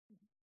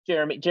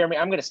Jeremy,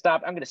 I'm gonna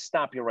stop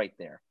you right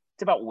there.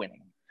 It's about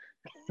winning.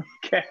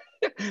 Okay.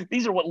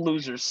 These are what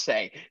losers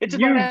say. It's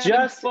about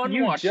having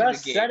fun watching the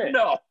game. Said it.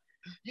 No.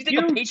 You think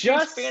a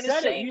Patriots fan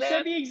is saying You that?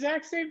 said the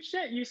exact same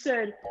shit. You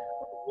said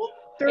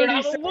 30 and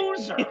I'm a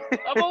loser.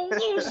 I'm a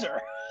loser.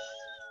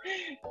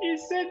 You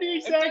said the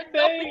exact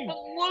thing. Nothing but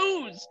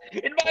lose.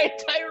 In my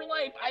entire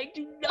life, I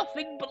do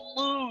nothing but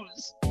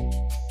lose.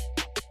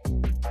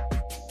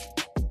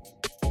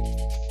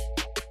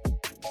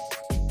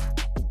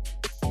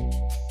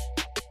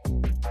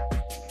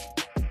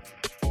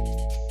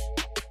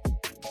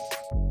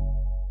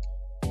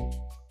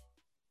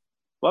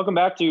 Welcome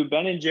back to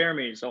Ben and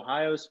Jeremy's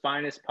Ohio's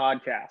Finest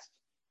podcast.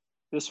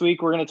 This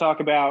week, we're going to talk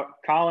about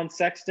Collin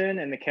Sexton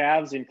and the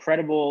Cavs'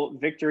 incredible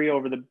victory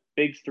over the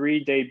Big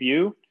Three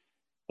debut,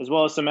 as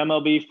well as some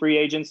MLB free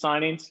agent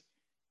signings.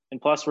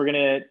 And plus, we're going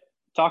to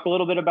talk a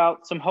little bit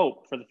about some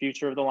hope for the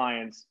future of the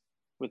Lions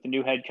with the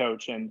new head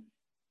coach and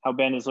how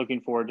Ben is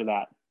looking forward to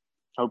that.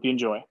 Hope you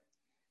enjoy.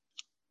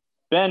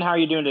 Ben, how are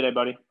you doing today,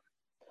 buddy?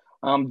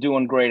 I'm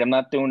doing great. I'm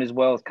not doing as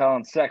well as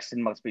Collin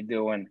Sexton must be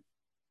doing.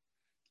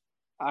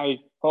 I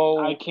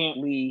can't.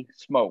 Holy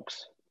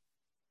smokes!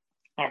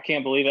 I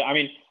can't believe it. I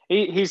mean,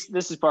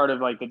 this is part of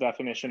like the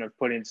definition of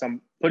putting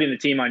the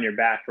team on your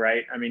back,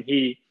 right? I mean,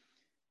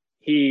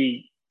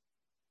 he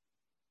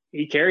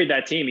carried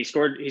that team. He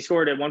scored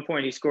at one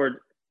point. He scored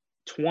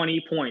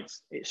 20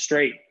 points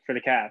straight for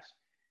the Cavs,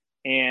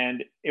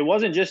 and it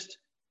wasn't just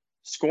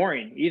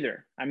scoring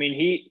either. I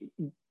mean,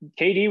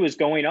 KD was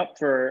going up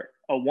for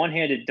a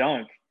one-handed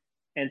dunk,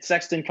 and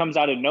Sexton comes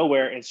out of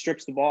nowhere and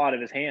strips the ball out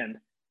of his hand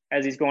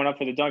as he's going up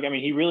for the dunk. I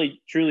mean, he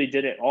really, truly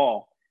did it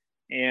all.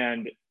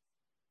 And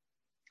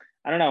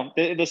I don't know,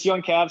 this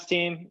young Cavs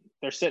team,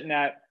 they're sitting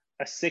at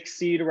a 6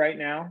 seed right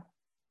now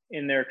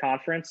in their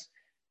conference.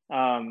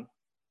 But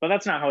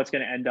that's not how it's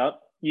going to end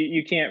up.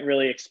 You can't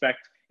really expect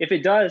 – if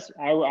it does,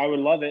 I would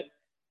love it.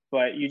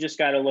 But you just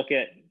got to look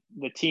at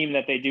the team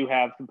that they do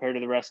have compared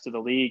to the rest of the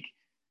league.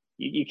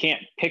 You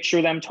can't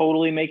picture them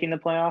totally making the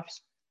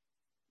playoffs.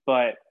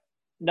 But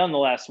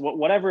nonetheless,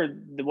 whatever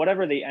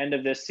the end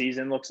of this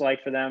season looks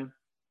like for them,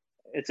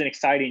 it's an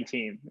exciting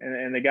team.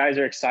 And the guys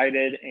are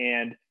excited.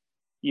 And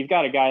you've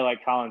got a guy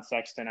like Collin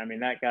Sexton. I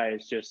mean, that guy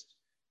is just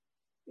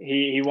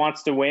he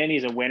wants to win.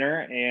 He's a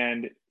winner.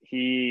 And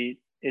he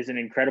is an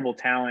incredible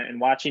talent.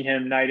 And watching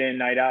him night in,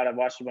 night out, I've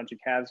watched a bunch of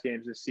Cavs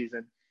games this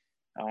season.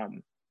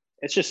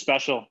 It's just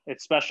special.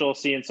 It's special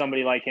seeing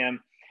somebody like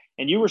him.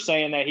 And you were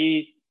saying that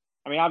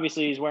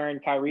obviously he's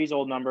wearing Kyrie's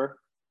old number,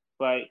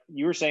 but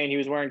you were saying he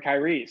was wearing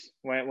Kyrie's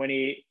when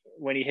he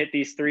hit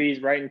these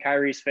threes right in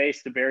Kyrie's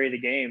face to bury the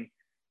game.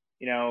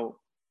 You know,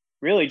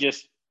 really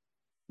just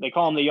they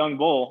call him the young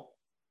bull.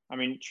 I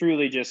mean,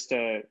 truly just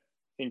an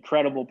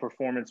incredible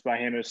performance by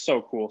him. It was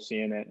so cool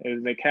seeing it.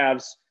 The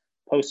Cavs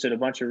posted a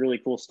bunch of really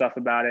cool stuff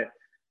about it.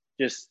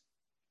 Just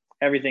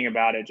everything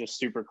about it, just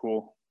super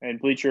cool. And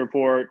Bleacher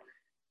Report,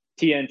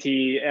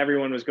 TNT,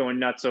 everyone was going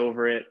nuts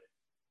over it.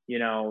 You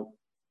know,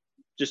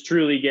 just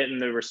truly getting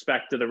the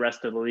respect of the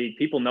rest of the league.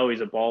 People know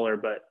he's a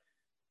baller, but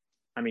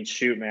I mean,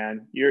 shoot,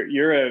 man,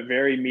 you're a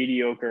very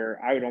mediocre,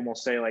 I would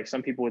almost say, like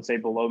some people would say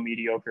below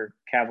mediocre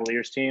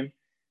Cavaliers team.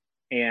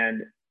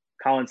 And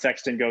Collin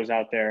Sexton goes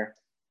out there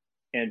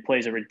and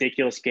plays a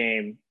ridiculous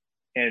game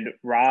and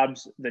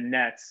robs the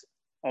Nets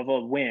of a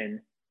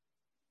win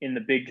in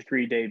the Big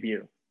Three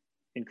debut.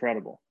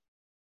 Incredible.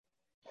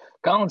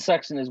 Collin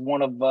Sexton is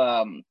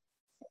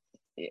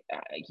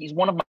he's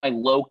one of my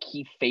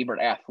low-key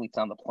favorite athletes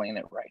on the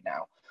planet right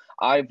now.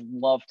 I've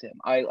loved him.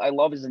 I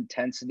love his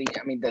intensity.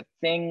 I mean, the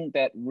thing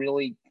that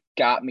really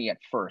got me at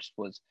first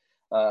was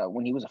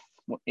when he was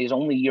his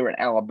only year at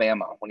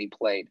Alabama when he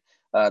played.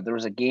 There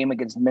was a game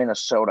against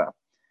Minnesota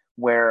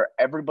where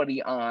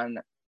everybody on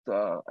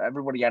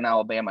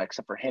Alabama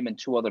except for him and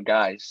two other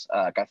guys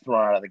got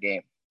thrown out of the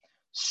game.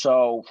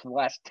 So for the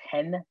last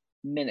 10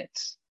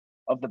 minutes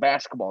of the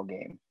basketball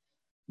game,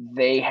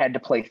 they had to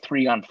play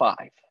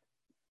 3-on-5.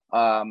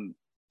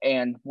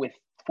 And with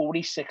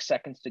 46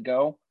 seconds to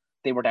go,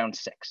 they were down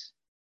 6.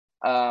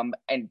 And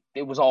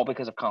it was all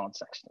because of Collin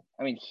Sexton.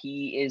 I mean,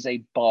 he is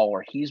a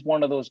baller. He's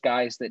one of those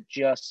guys that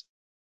just,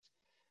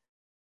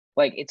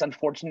 like, it's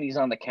unfortunate he's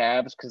on the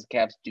Cavs because the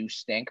Cavs do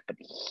stink, but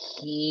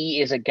he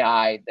is a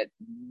guy that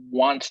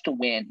wants to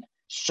win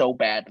so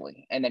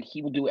badly, and that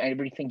he will do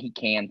everything he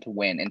can to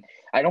win. And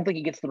I don't think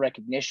he gets the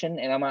recognition,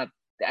 and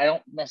I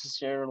don't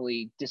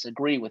necessarily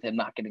disagree with him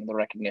not getting the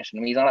recognition.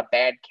 I mean, he's on a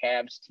bad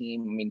Cavs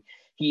team. I mean,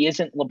 he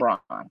isn't LeBron.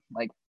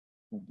 Like,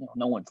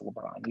 no one's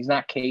LeBron. He's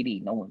not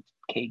KD. No one's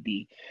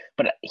KD.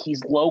 But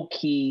he's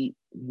low-key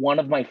one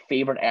of my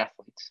favorite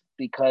athletes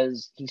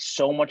because he's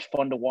so much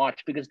fun to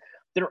watch because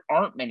there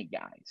aren't many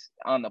guys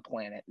on the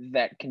planet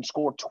that can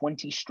score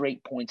 20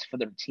 straight points for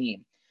their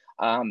team.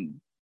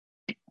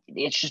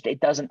 It's just, it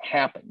doesn't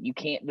happen.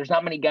 There's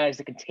not many guys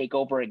that can take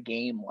over a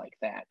game like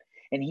that.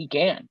 And he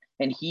can.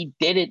 And he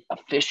did it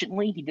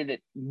efficiently. He did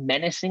it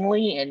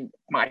menacingly. And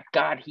my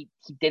God, he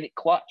did it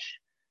clutch.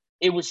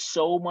 It was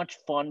so much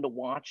fun to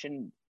watch.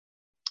 And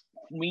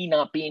me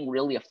not being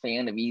really a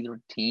fan of either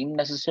team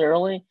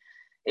necessarily,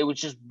 it was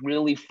just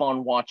really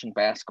fun watching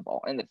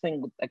basketball. And the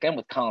thing,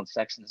 with Colin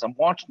Sexton is I'm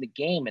watching the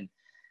game, and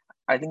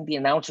I think the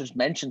announcers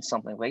mentioned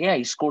something like, yeah,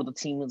 he scored the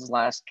team in his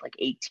last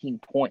 18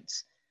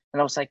 points.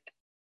 And I was like,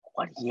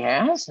 what, he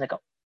has? And I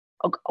go,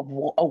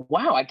 oh,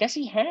 wow, I guess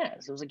he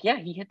has. It was like, yeah,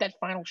 he hit that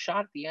final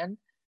shot at the end.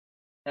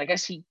 And I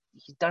guess he's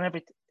done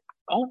everything.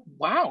 Oh,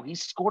 wow, he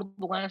scored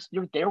the last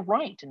year. They're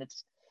right. And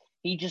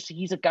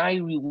he's a guy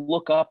who you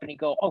look up and you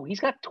go, oh, he's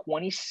got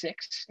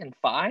 26 and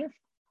 5.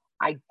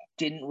 I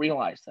didn't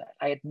realize that.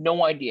 I had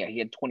no idea he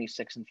had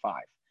 26 and 5.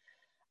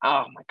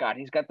 Oh my God,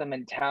 he's got the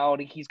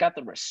mentality. He's got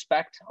the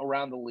respect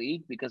around the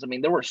league because,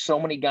 there were so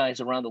many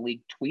guys around the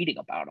league tweeting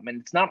about him.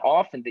 And it's not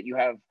often that you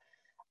have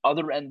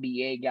other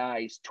NBA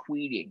guys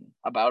tweeting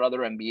about other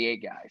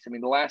NBA guys.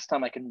 The last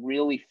time I can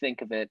really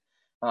think of it,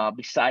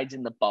 besides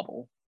in the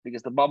bubble,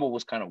 because the bubble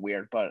was kind of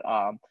weird, but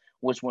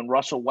was when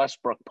Russell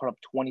Westbrook put up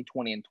 20,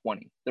 20, and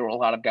 20. There were a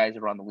lot of guys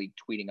around the league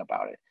tweeting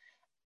about it.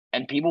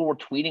 And people were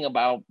tweeting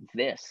about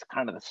this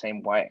kind of the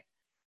same way.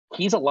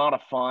 He's a lot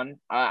of fun.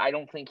 I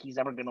don't think he's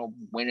ever going to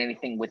win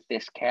anything with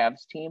this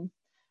Cavs team.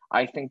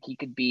 I think he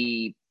could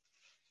be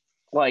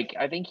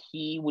I think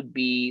he would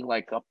be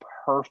a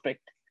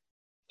perfect,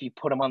 if you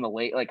put him on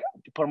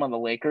the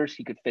Lakers,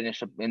 he could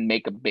finish up and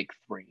make a big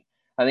three.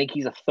 I think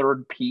he's a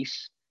third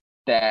piece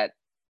that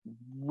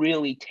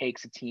really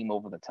takes a team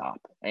over the top.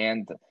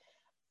 And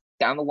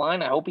down the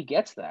line, I hope he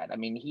gets that.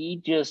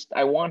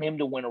 I want him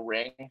to win a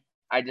ring.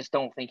 I just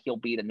don't think he'll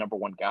be the number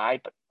one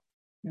guy, but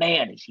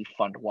man, is he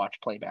fun to watch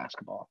play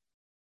basketball.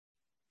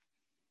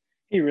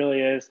 He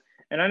really is.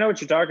 And I know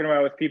what you're talking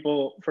about with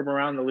people from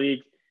around the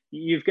league.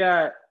 You've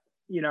got,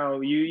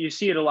 you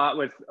see it a lot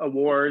with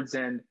awards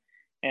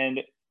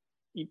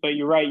but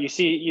you're right. You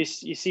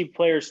see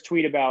players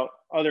tweet about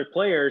other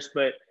players,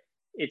 but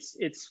it's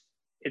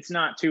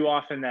not too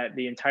often that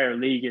the entire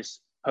league is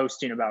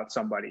posting about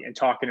somebody and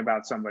talking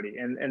about somebody.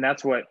 And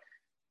that's what,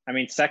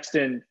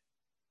 Sexton,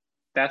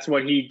 that's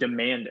what he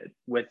demanded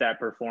with that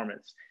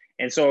performance.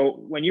 And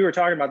so when you were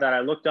talking about that,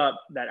 I looked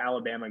up that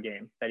Alabama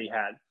game that he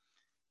had.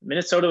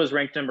 Minnesota was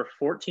ranked number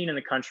 14 in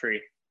the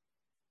country.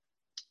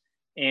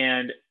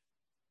 And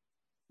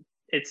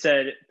it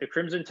said the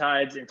Crimson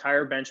Tide's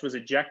entire bench was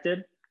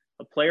ejected,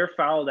 a player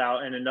fouled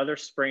out, and another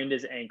sprained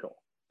his ankle.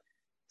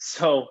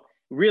 So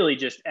really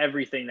just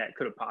everything that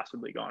could have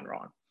possibly gone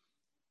wrong.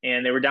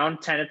 And they were down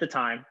 10 at the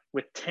time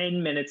with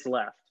 10 minutes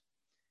left.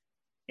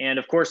 And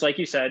of course, like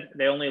you said,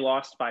 they only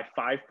lost by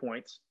 5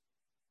 points.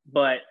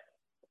 But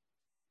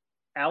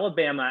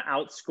Alabama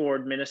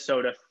outscored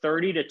Minnesota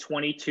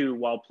 30-22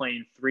 while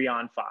playing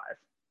 3-on-5.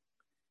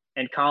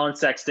 And Colin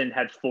Sexton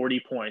had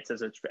 40 points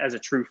as a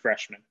true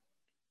freshman.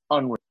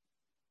 Unreal.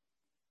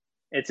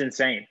 It's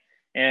insane.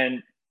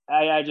 And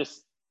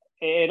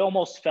it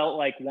almost felt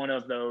like one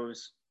of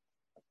those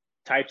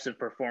types of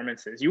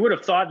performances. You would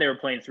have thought they were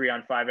playing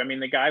 3-on-5.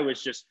 The guy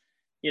was just,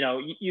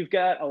 you've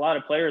got a lot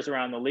of players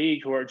around the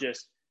league who are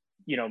just,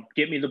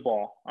 get me the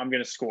ball, I'm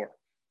going to score.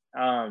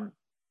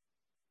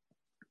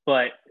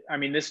 But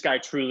this guy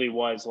truly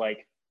was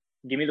like,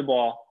 give me the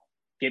ball,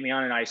 get me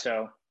on an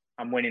ISO,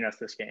 I'm winning us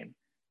this game.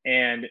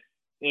 And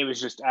it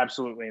was just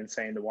absolutely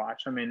insane to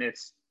watch.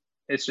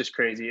 It's just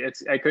crazy.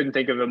 I couldn't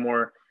think of a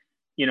more,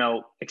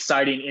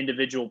 exciting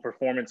individual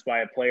performance by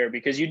a player,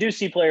 because you do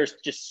see players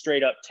just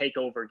straight up take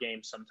over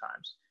games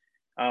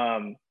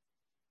sometimes.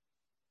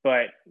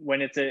 But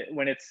when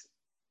it's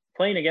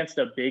playing against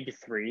a big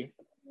three,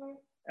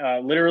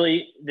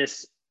 literally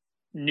this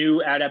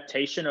new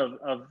adaptation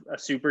of a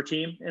super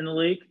team in the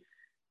league,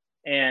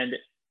 and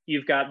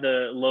you've got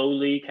the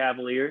lowly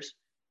Cavaliers,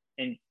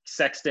 and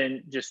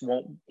Sexton just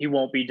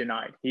won't be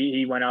denied.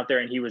 He went out there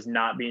and he was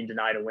not being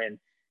denied a win.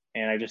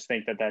 And I just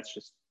think that that's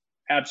just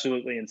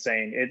absolutely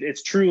insane.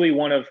 It's truly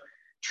one of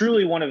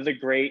the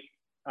great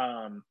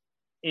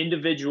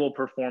individual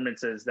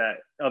performances that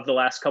of the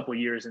last couple of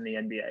years in the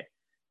NBA.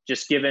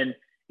 Just given,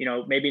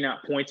 maybe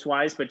not points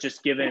wise, but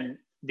just given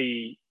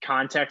the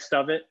context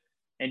of it,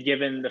 and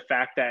given the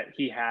fact that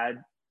he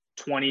had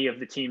 20 of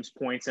the team's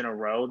points in a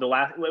row.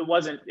 It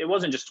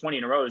wasn't just 20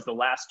 in a row, it was the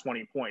last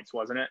 20 points,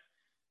 wasn't it?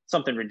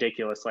 Something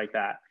ridiculous like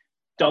that.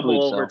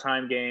 Double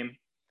overtime game.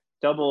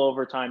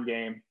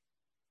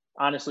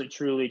 Honestly,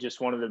 truly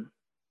just one of the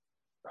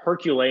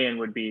Herculean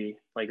would be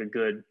like a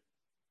good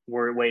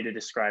way to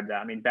describe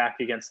that. Back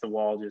against the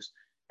wall, just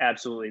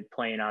absolutely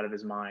playing out of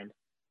his mind.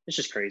 It's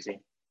just crazy.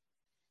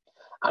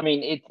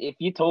 If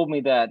you told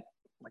me that,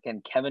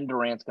 again, Kevin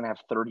Durant's going to have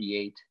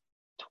 38,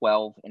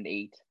 12, and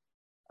 8,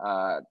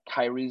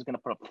 Kyrie's going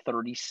to put up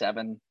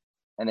 37,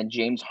 and then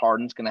James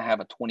Harden's going to have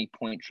a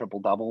 20-point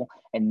triple-double,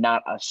 and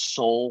not a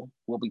soul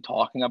will be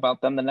talking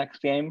about them the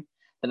next day,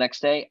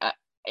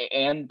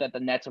 and that the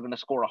Nets are going to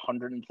score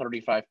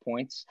 135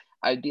 points,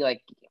 I'd be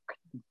like,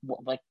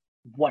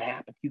 what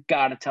happened? You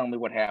got to tell me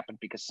what happened,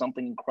 because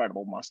something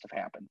incredible must have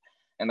happened.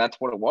 And that's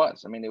what it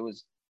was.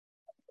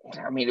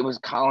 It was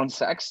Colin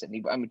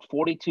Sexton.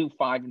 42,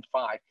 5, and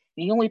 5.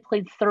 He only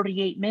played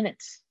 38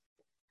 minutes.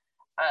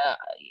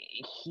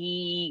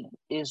 He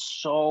is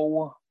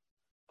so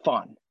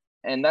fun.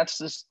 And that's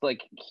just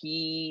like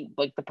the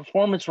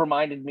performance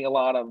reminded me a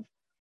lot of,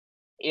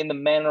 in the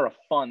manner of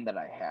fun that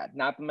I had,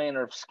 not the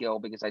manner of skill,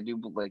 because I do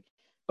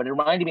but it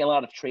reminded me a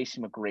lot of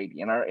Tracy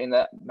McGrady. And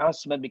that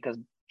must have been because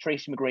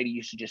Tracy McGrady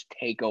used to just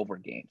take over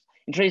games.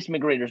 And Tracy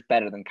McGrady is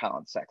better than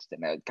Colin Sexton.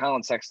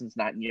 Colin Sexton's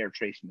not near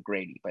Tracy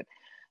McGrady, but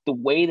the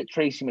way that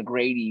Tracy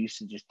McGrady used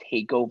to just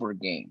take over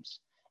games,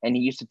 and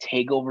he used to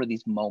take over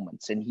these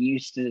moments, and he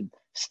used to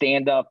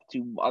stand up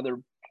to other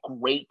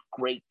great,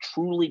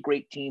 truly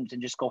great teams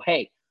and just go,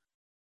 hey,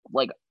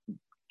 like,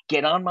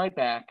 get on my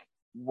back.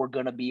 We're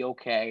going to be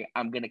okay.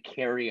 I'm going to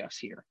carry us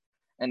here.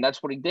 And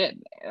that's what he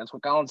did. That's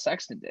what Colin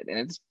Sexton did. And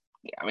it's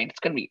going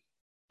to be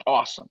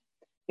awesome.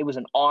 It was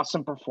an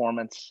awesome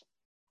performance.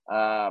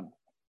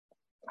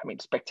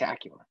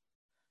 Spectacular.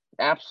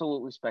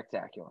 Absolutely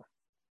spectacular.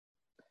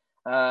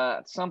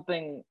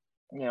 Something,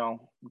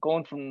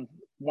 going from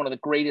one of the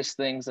greatest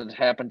things that has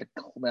happened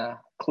to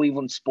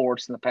Cleveland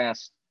sports in the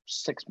past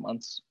 6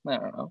 months, I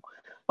don't know,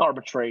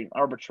 arbitrary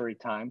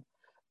time,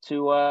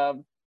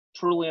 to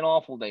truly an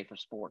awful day for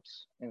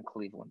sports in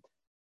Cleveland.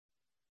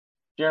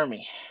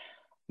 Jeremy.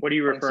 What are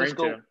you referring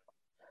to?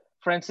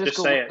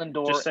 Francisco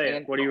Lindor. Just say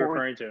it. What are you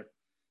referring to?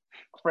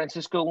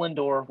 Francisco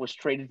Lindor was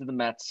traded to the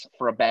Mets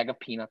for a bag of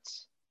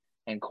peanuts,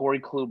 and Corey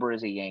Kluber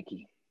is a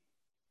Yankee.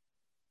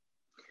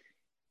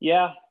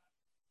 Yeah.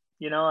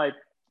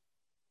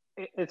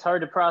 It's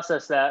hard to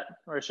process that,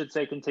 or I should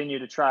say continue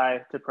to try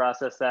to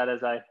process that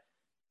as I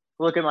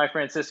look at my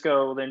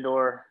Francisco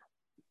Lindor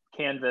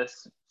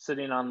canvas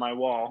sitting on my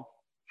wall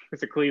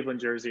with a Cleveland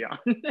jersey on.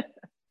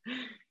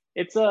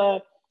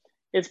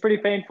 It's pretty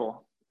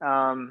painful.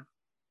 I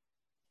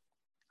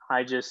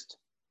just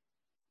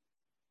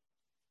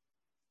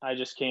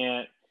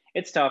can't.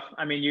 It's tough.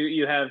 I mean,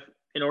 you have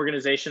an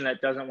organization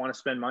that doesn't want to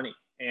spend money,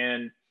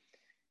 and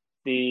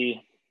the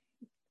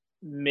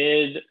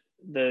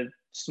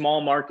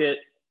small market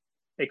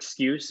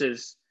excuse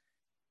is,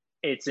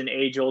 it's an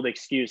age-old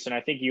excuse. And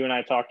I think you and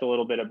I talked a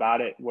little bit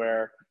about it,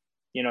 where,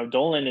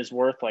 Dolan is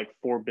worth like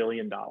 $4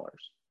 billion or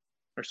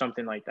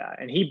something like that.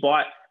 And he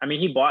bought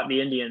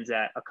the Indians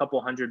at a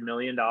couple $100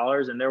 million,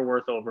 and they're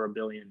worth over $1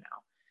 billion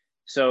now.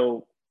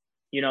 So,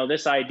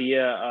 this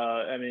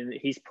idea,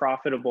 he's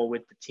profitable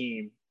with the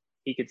team.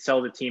 He could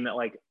sell the team at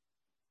like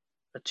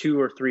a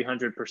 200 or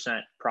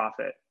 300%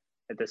 profit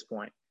at this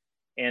point.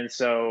 And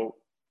so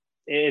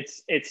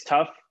it's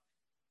tough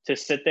to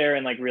sit there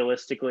and like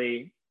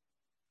realistically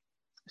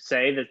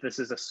say that this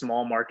is a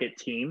small market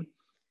team,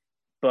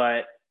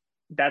 but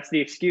that's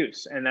the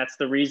excuse. And that's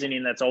the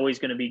reasoning that's always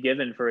going to be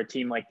given for a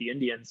team like the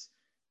Indians.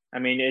 I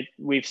mean,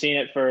 we've seen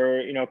it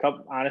for, a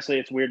couple, honestly,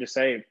 it's weird to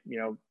say,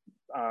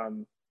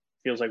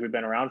 feels like we've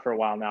been around for a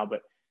while now,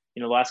 but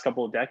the last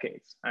couple of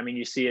decades, I mean,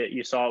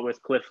 you saw it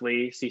with Cliff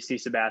Lee, CC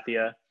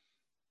Sabathia.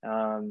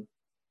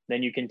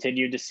 Then you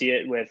continued to see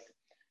it with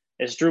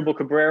Asdrubal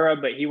Cabrera,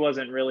 but he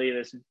wasn't really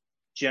this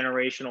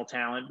generational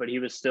talent, but he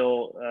was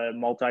still a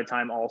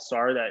multi-time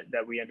all-star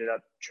that we ended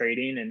up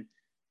trading and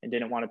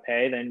didn't want to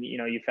pay. Then,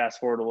 you fast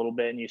forward a little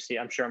bit and you see,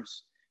 I'm sure I'm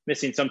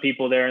missing some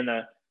people there in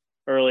the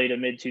early to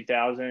mid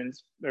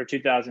 2000s or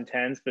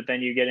 2010s, but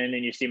then you get in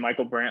and you see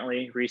Michael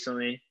Brantley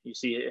recently, you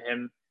see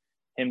him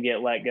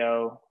get let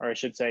go, or I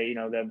should say,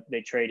 that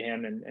they trade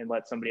him and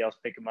let somebody else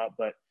pick him up.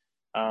 But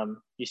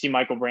you see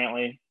Michael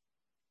Brantley,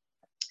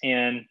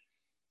 and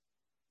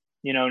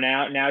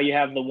now you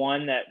have the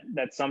one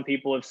that some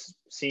people have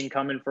seen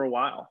coming for a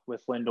while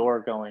with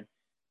Lindor going.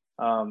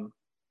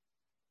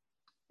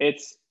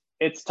 It's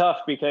tough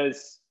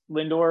because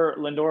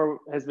Lindor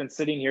has been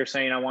sitting here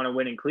saying, I want to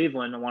win in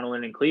Cleveland. I want to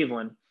win in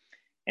Cleveland.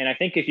 And I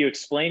think if you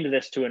explained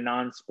this to a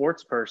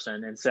non-sports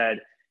person and said,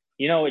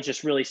 it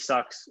just really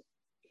sucks.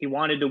 He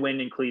wanted to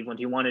win in Cleveland.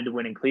 He wanted to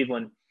win in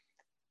Cleveland.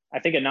 I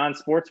think a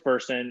non-sports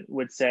person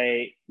would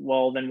say,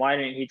 well, then why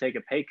didn't he take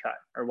a pay cut,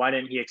 or why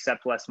didn't he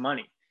accept less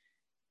money?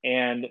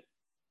 And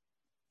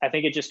I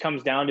think it just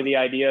comes down to the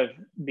idea of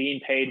being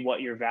paid what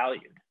you're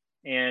valued.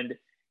 And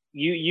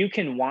you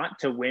can want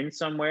to win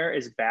somewhere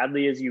as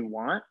badly as you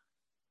want,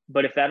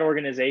 but if that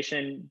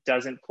organization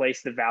doesn't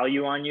place the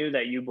value on you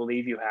that you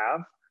believe you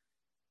have,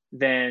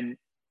 then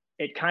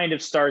it kind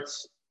of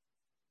starts,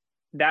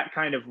 that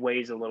kind of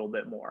weighs a little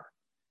bit more.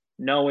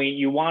 Knowing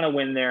you want to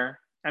win there.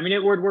 I mean,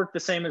 it would work the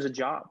same as a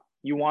job.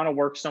 You want to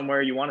work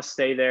somewhere, you want to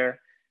stay there,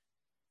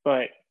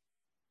 but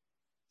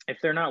if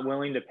they're not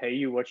willing to pay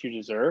you what you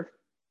deserve,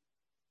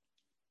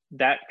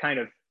 that kind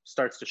of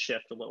starts to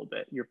shift a little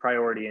bit, your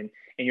priority and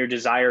your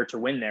desire to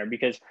win there,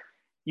 because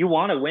you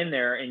want to win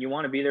there and you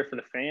want to be there for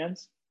the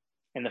fans.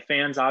 And the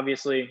fans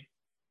obviously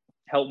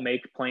help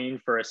make playing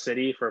for a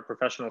city, for a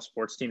professional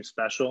sports team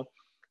special.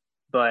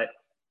 But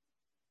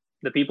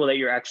the people that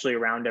you're actually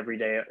around every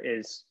day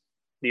is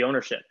the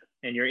ownership,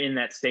 and you're in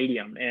that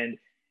stadium. And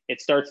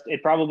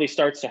it probably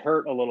starts to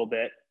hurt a little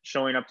bit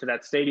showing up to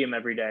that stadium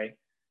every day,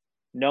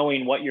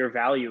 knowing what your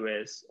value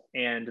is,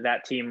 and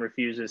that team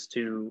refuses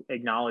to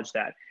acknowledge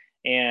that.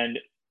 And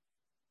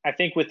I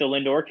think with the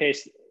Lindor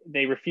case,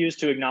 they refuse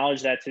to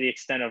acknowledge that to the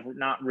extent of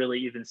not really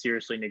even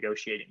seriously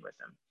negotiating with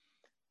him.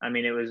 I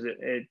mean,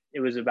 it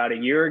was about a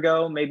year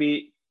ago,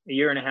 maybe a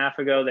year and a half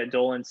ago, that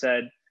Dolan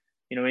said,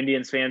 you know,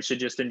 Indians fans should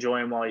just enjoy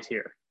him while he's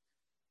here.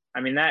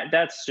 I mean,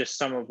 that's just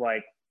some of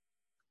like,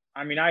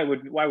 I mean, I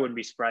wouldn't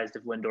be surprised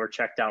if Lindor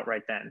checked out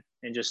right then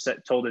and just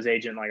told his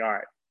agent, like, all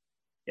right,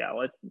 yeah,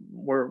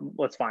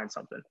 let's find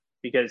something,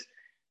 because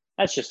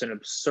that's just an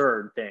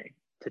absurd thing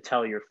to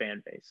tell your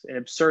fan base, an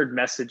absurd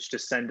message to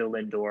send to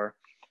Lindor.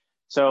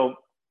 So,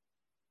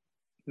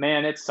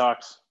 man, it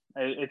sucks.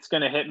 It's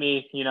going to hit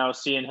me, you know,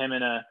 seeing him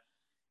in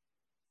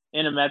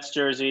a Mets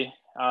jersey.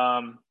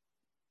 I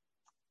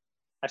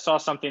saw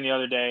something the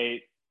other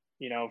day,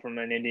 you know, from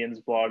an Indians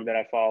blog that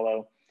I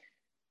follow,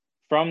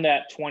 from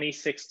that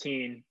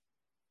 2016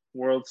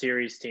 World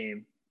Series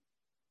team.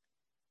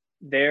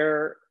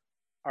 There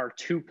are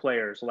 2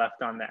 players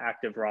left on the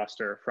active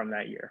roster from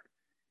that year,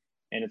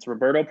 and it's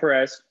Roberto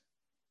Perez,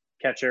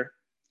 catcher,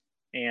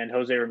 and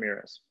Jose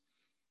Ramirez.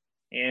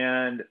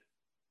 And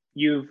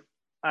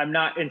I'm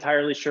not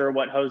entirely sure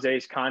what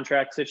Jose's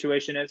contract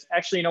situation is.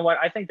 Actually, you know what?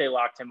 I think they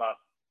locked him up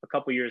a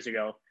couple years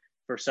ago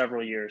for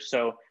several years.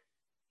 So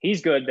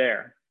he's good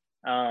there.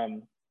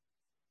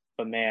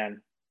 But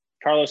man,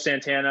 Carlos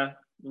Santana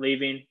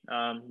leaving,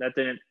 that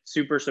didn't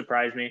super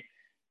surprise me.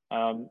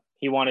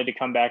 He wanted to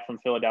come back from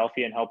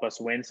Philadelphia and help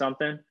us win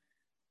something.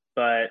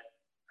 But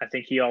I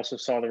think he also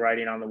saw the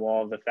writing on the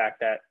wall of the fact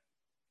that,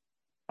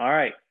 all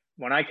right,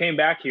 when I came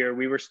back here,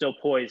 we were still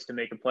poised to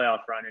make a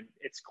playoff run. And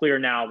it's clear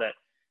now that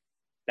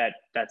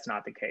that's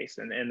not the case.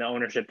 And the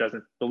ownership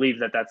doesn't believe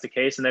that that's the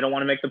case, and they don't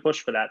want to make the push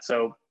for that.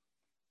 So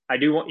I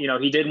do, you know,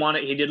 he did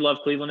love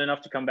Cleveland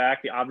enough to come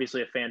back.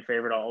 Obviously a fan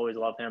favorite. I'll always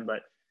love him,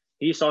 but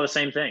he saw the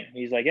same thing.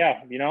 He's like,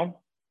 yeah, you know,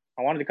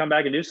 I wanted to come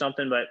back and do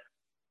something, but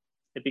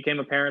it became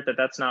apparent that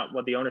that's not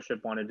what the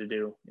ownership wanted to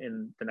do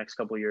in the next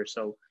couple of years.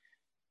 So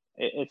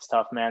it's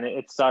tough, man.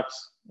 It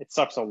sucks. It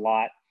sucks a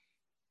lot.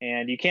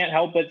 And you can't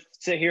help but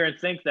sit here and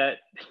think that,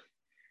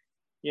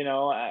 you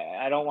know,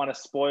 I don't want to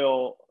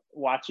spoil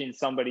watching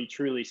somebody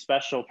truly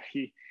special.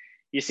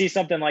 You see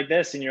something like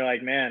this and you're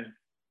like, man,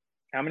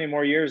 how many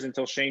more years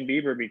until Shane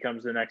Bieber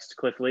becomes the next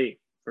Cliff Lee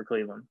for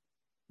Cleveland,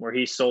 where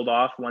he's sold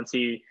off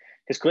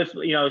because Cliff,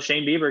 you know,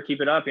 Shane Bieber,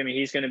 keep it up. I mean,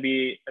 he's going to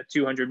be a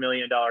 $200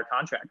 million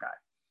contract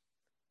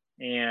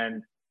guy,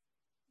 and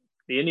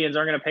the Indians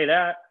aren't going to pay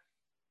that.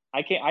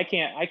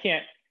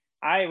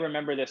 I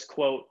remember this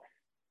quote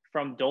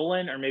from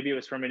Dolan, or maybe it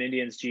was from an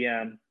Indians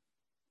GM,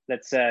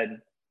 that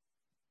said,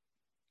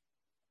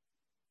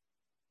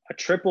 a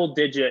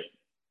triple-digit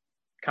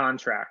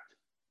contract,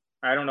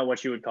 I don't know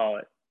what you would call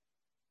it,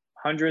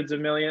 hundreds of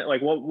million,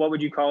 like what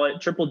would you call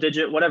it?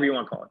 Triple-digit, whatever you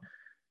want to call it.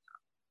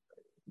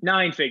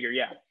 9-figure,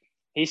 yeah.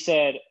 He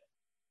said,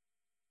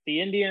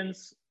 the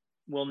Indians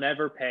will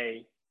never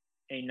pay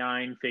a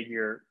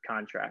 9-figure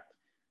contract.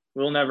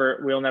 We'll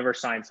never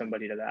sign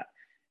somebody to that.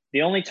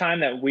 The only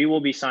time that we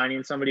will be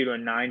signing somebody to a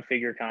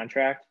 9-figure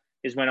contract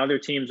is when other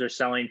teams are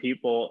signing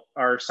people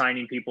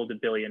to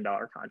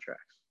billion-dollar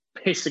contracts.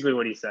 Basically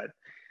what he said.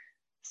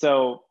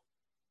 So,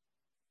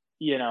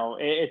 you know,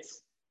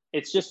 it's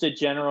just a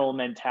general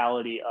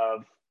mentality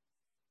of,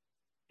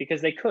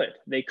 because they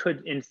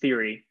could in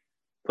theory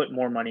put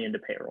more money into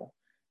payroll.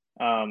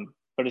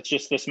 But it's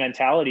just this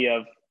mentality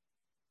of,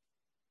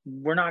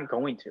 we're not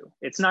going to.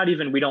 It's not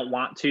even we don't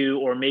want to,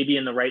 or maybe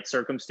in the right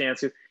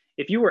circumstances.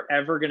 If you were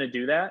ever going to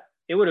do that,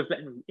 it would have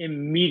been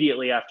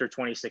immediately after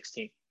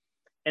 2016.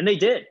 And they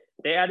did.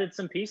 They added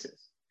some pieces.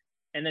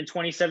 And then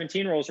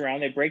 2017 rolls around,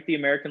 they break the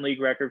American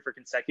League record for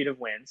consecutive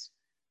wins.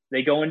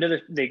 They go into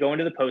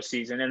the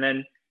postseason, and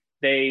then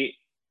they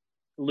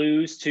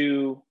lose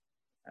to,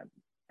 I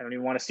don't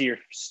even want to see your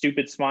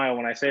stupid smile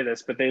when I say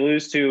this, but they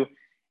lose to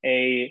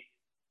a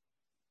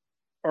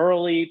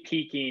early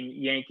peaking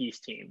Yankees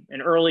team,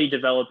 an early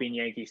developing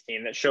Yankees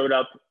team that showed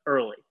up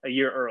early, a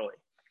year early,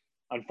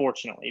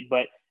 unfortunately.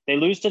 But they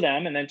lose to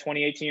them, and then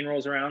 2018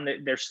 rolls around.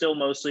 They're still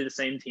mostly the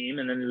same team,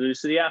 and then they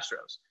lose to the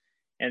Astros.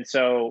 And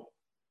so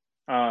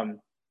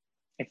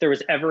if there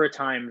was ever a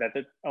time that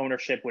the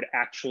ownership would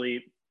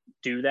actually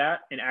do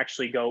that and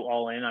actually go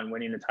all in on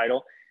winning the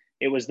title,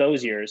 it was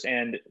those years.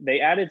 And they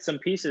added some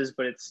pieces,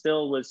 but it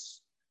still was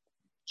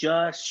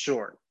just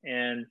short.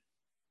 And,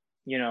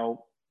 you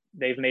know,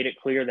 they've made it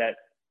clear that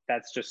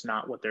that's just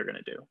not what they're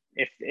going to do.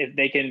 If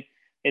they can,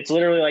 it's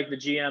literally like the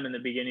GM in the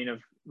beginning of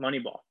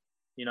Moneyball,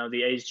 you know,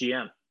 the A's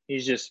GM.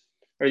 He's just,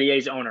 or the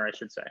A's owner, I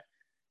should say.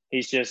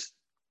 He's just,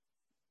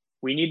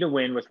 we need to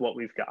win with what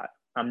we've got.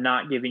 I'm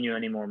not giving you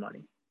any more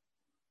money.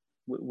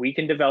 We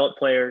can develop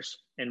players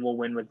and we'll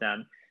win with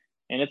them.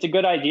 And it's a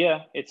good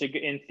idea.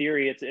 In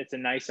theory, it's a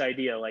nice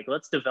idea. Like,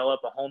 let's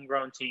develop a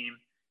homegrown team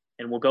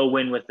and we'll go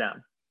win with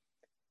them.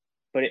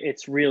 But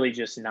it's really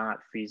just not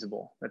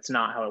feasible. That's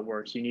not how it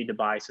works. You need to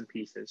buy some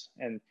pieces.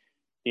 And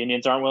the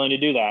Indians aren't willing to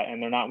do that.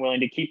 And they're not willing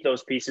to keep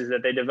those pieces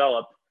that they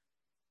develop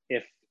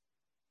if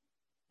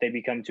they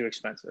become too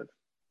expensive.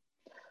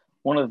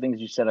 One of the things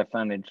you said I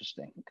found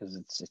interesting, because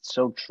it's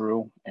so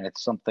true, and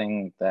it's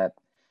something that,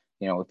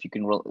 you know, if you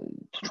can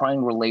try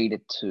and relate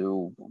it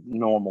to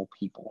normal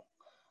people,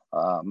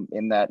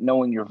 in that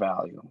knowing your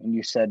value. And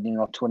you said,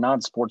 to a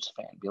non-sports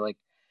fan, be like,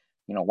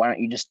 why don't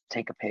you just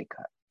take a pay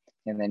cut?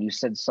 And then you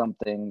said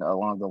something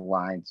along the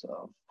lines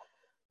of,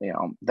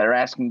 they're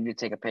asking you to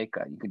take a pay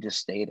cut. You could just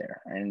stay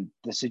there. And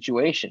the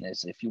situation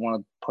is, if you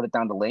want to put it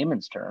down to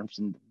layman's terms,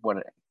 and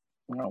what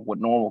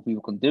normal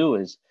people can do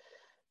is,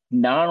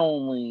 not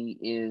only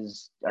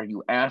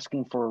you're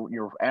asking for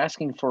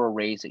a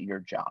raise at your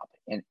job,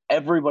 and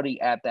everybody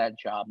at that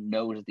job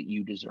knows that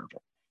you deserve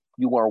it.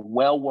 You are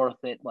well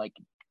worth it. Like,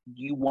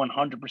 you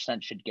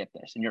 100% should get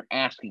this, and you're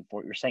asking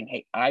for it. You're saying,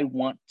 hey, I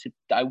want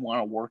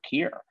to work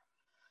here.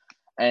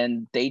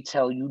 And they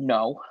tell you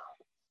no.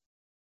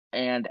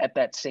 And at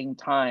that same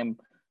time,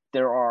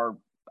 there are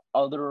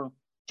other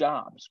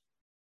jobs,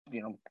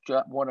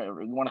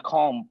 whatever you want to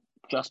call them,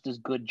 just as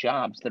good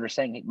jobs, that are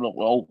saying, hey,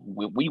 well,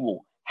 we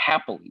will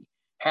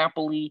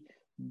happily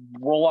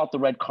roll out the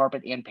red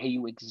carpet and pay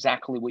you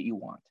exactly what you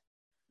want.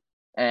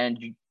 And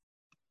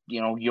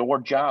your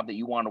job that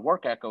you want to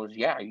work at goes,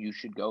 yeah, you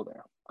should go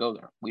there.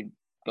 We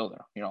go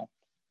there,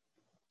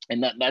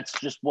 and that's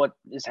just what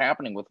is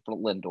happening with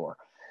Lindor.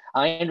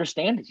 I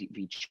understand if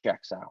he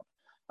checks out.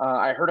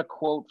 I heard a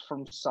quote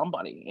from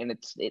somebody, and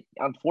it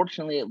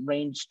unfortunately it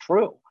reigns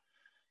true.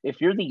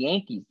 If you're the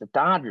Yankees, the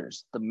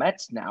Dodgers, the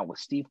Mets now with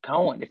Steve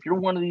Cohen, if you're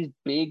one of these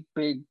big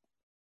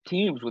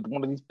teams with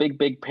one of these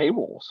big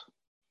payrolls,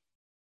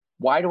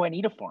 why do I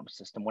need a farm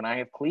system when I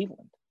have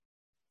Cleveland?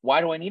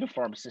 Why do I need a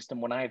farm system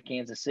when I have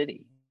Kansas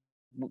City,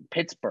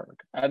 Pittsburgh?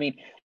 I mean,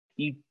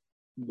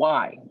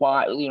 why?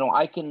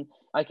 I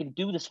can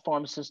do this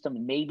farm system,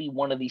 and maybe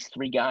one of these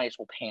three guys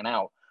will pan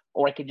out.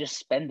 Or I could just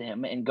spend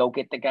him and go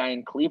get the guy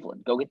in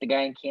Cleveland, go get the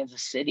guy in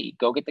Kansas City,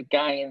 go get the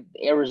guy in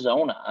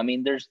Arizona. I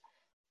mean,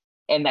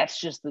 and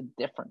that's just the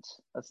difference.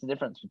 That's the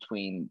difference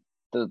between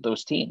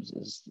those teams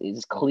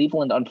is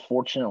Cleveland,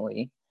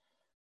 unfortunately,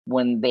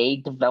 when they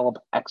develop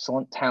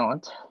excellent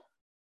talent,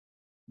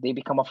 they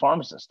become a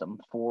farm system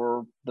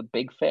for the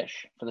big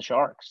fish, for the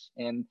Sharks.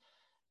 And,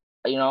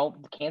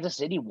 Kansas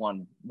City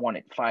won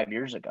it 5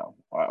 years ago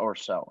or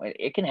so.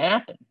 It can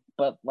happen.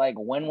 But,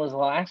 when was the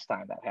last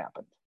time that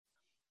happened?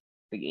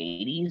 The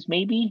 80s,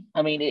 maybe?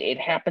 I mean, it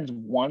happens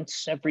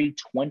once every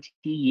 20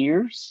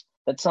 years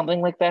that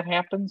something like that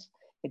happens.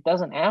 It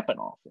doesn't happen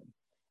often.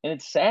 And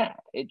it's sad.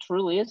 It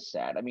truly is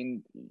sad. I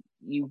mean,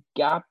 you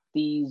got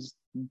these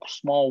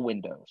small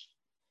windows,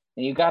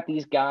 and you got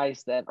these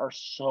guys that are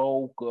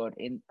so good.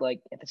 And,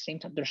 at the same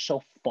time, they're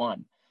so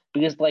fun.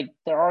 Because,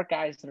 there are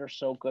guys that are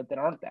so good that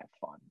aren't that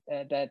fun.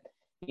 That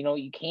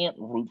you can't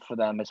root for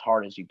them as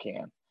hard as you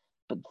can.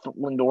 But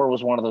Lindor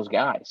was one of those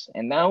guys.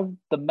 And now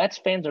the Mets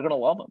fans are going to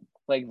love him.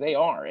 They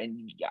are.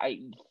 And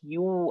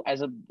you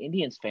as an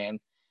Indians fan,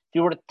 if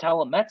you were to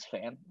tell a Mets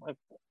fan,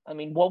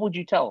 what would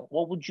you tell?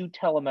 What would you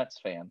tell a Mets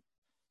fan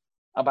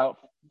about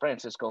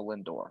Francisco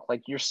Lindor?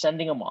 You're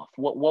sending him off.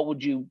 What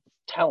would you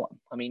tell him?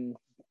 I mean,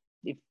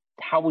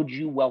 how would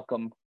you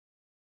welcome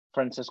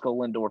Francisco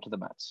Lindor to the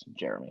Mets,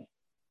 Jeremy?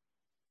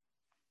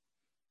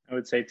 I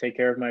would say, take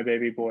care of my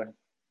baby boy.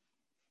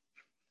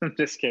 I'm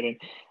just kidding.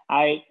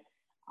 I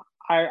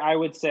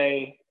would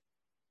say,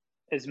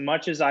 as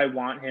much as I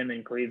want him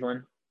in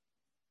Cleveland,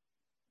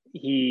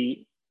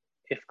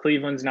 if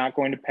Cleveland's not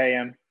going to pay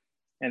him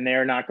and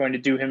they're not going to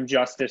do him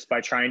justice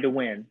by trying to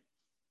win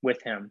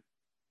with him,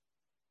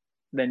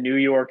 then New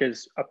York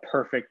is a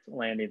perfect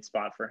landing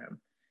spot for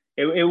him.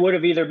 It would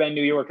have either been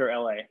New York or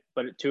LA,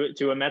 but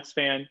to a Mets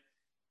fan,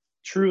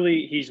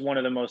 truly, he's one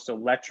of the most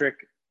electric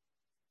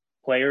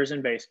players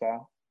in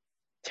baseball,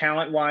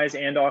 talent-wise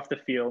and off the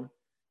field.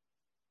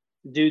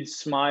 Dude's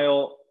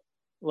smile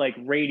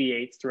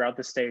radiates throughout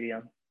the stadium.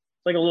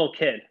 It's like a little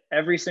kid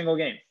every single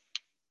game.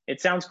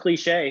 It sounds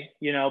cliche,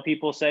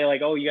 people say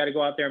oh, you got to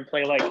go out there and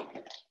play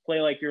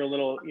like you're a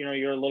little,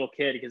 you're a little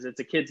kid, because it's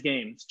a kid's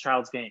game, it's a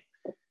child's game.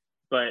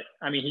 But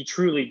I mean, he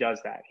truly does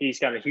that. He's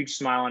got a huge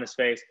smile on his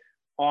face,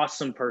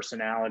 awesome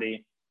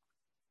personality.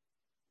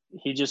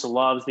 He just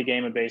loves the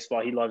game of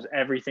baseball. He loves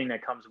everything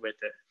that comes with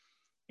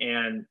it.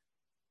 And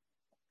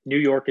New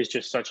York is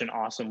just such an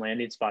awesome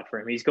landing spot for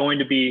him. He's going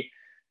to be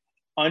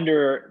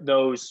under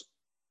those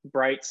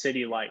bright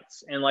city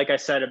lights. And like I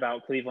said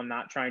about Cleveland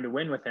not trying to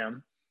win with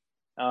him,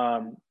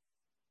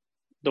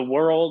 the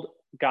world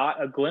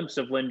got a glimpse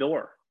of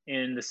Lindor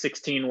in the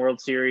 16 World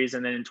Series.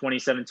 And then in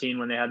 2017,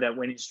 when they had that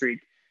winning streak,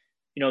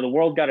 the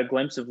world got a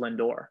glimpse of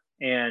Lindor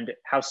and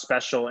how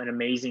special and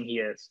amazing he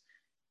is.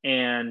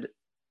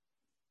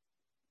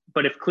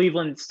 But if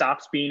Cleveland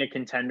stops being a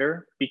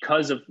contender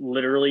because of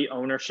literally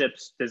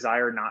ownership's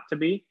desire not to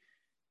be,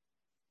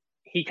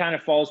 he kind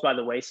of falls by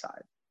the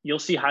wayside. You'll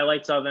see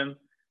highlights of him.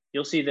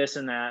 You'll see this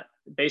and that.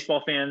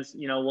 Baseball fans,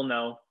 will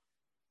know.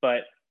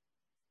 But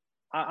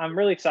I'm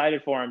really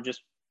excited for him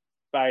just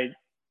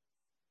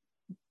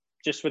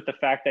with the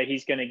fact that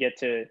he's going to get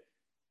to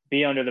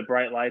be under the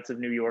bright lights of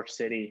New York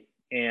City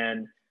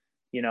and,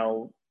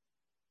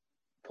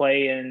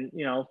 play in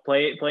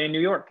New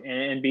York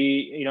and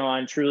be,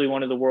 on truly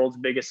one of the world's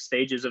biggest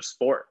stages of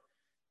sport.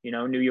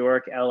 New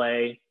York,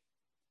 LA,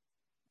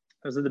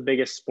 those are the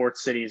biggest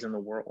sports cities in the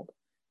world.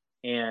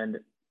 And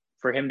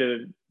for him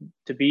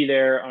to be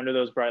there under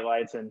those bright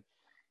lights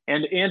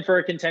and for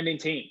a contending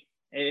team.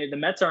 The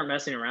Mets aren't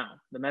messing around.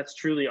 The Mets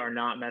truly are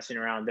not messing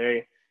around.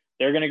 They're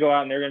going to go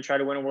out and they're going to try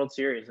to win a World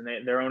Series, and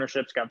their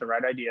ownership's got the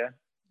right idea,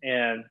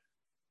 and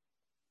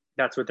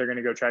that's what they're going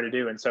to go try to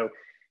do. And so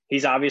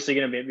he's obviously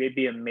going to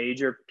be a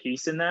major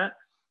piece in that.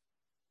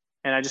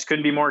 And I just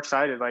couldn't be more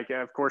excited. Like,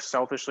 of course,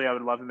 selfishly, I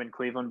would love him in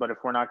Cleveland, but if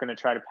we're not going to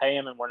try to pay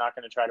him and we're not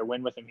going to try to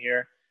win with him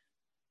here,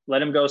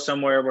 let him go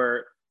somewhere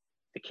where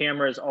the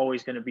camera is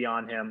always going to be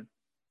on him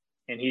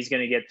and he's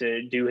going to get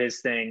to do his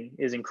thing,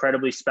 his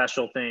incredibly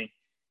special thing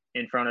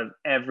in front of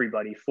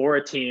everybody for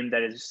a team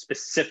that is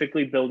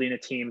specifically building a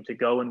team to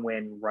go and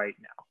win right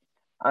now.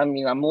 I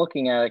mean, I'm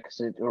looking at it because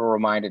it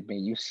reminded me.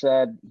 You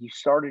said you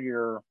started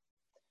your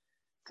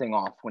thing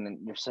off when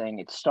you're saying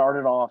it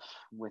started off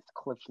with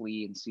Cliff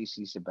Lee and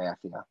CC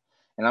Sabathia.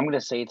 And I'm going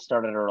to say it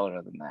started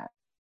earlier than that,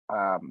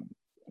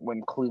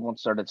 when Cleveland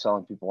started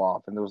selling people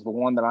off. And there was the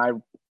one that I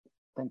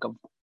think of,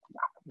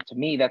 to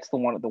me, that's the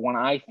one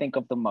I think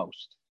of the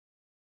most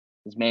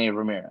is Manny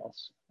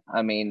Ramirez.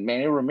 I mean,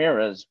 Manny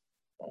Ramirez,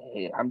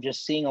 I'm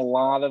just seeing a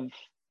lot of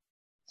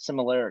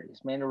similarities.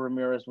 Manny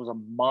Ramirez was a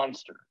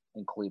monster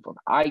in Cleveland.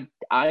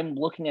 I'm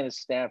looking at his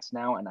stats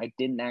now, and I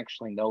didn't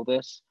actually know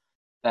this,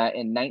 that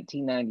in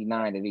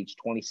 1999 at age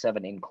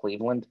 27 in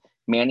Cleveland,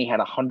 Manny had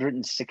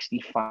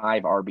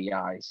 165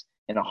 RBIs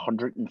in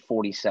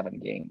 147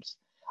 games.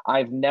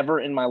 I've never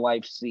in my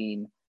life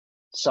seen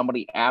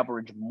somebody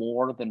average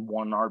more than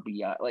one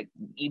RBI, like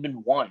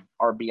even one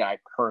RBI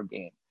per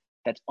game.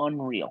 That's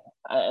unreal.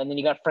 And then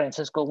you got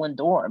Francisco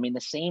Lindor. I mean, the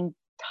same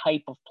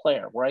type of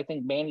player where I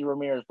think Manny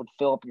Ramirez would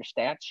fill up your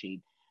stat sheet.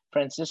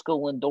 Francisco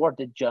Lindor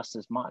did just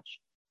as much.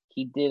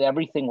 He did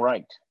everything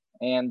right.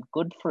 And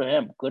good for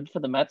him. Good for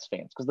the Mets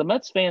fans. Because the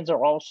Mets fans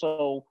are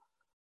also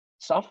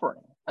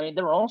suffering. I mean,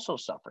 they're also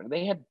suffering.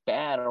 They had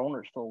bad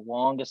owners for the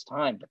longest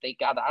time, but they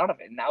got out of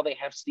it. And now they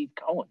have Steve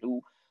Cohen,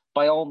 who,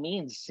 by all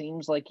means,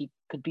 seems like he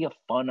could be a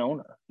fun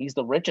owner. He's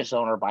the richest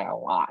owner by a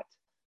lot.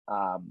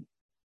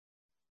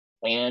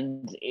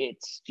 And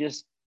it's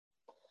just,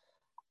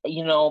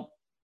 you know,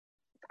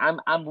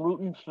 I'm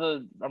rooting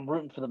for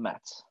the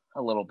Mets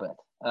a little bit.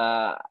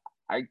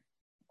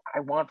 I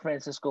want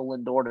Francisco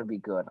Lindor to be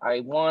good.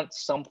 I want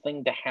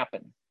something to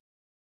happen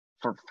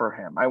for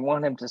him. I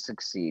want him to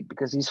succeed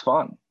because he's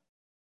fun.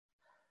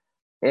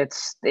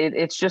 It's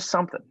just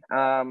something.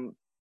 You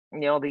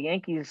know, the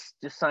Yankees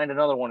just signed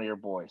another one of your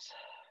boys,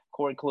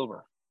 Corey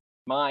Kluber.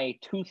 My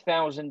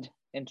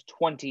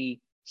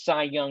 2020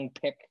 Cy Young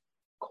pick,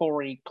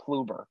 Corey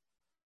Kluber.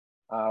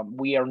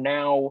 We are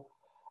now,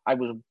 I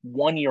was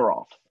 1 year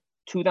off.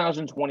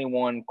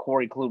 2021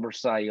 Corey Kluber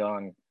Cy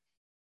Young,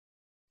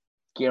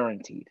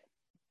 guaranteed.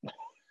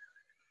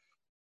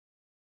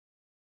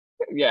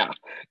 Yeah,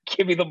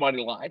 give me the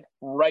money line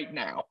right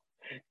now,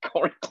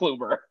 Corey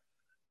Kluber.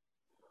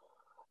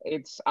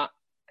 It's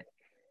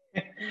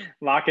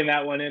locking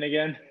that one in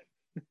again.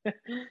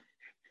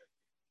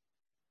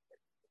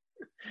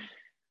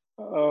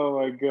 Oh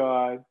my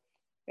God.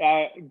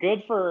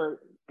 Good for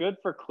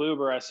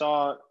Kluber. I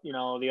saw, you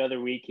know, the other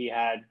week he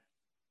had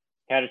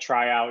a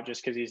tryout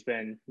just because he's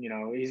been, you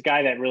know, he's a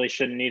guy that really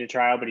shouldn't need a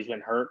tryout, but he's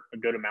been hurt a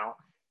good amount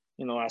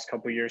in the last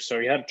couple of years. So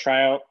he had a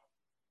tryout.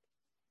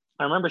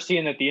 I remember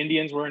seeing that the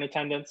Indians were in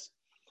attendance,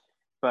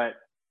 but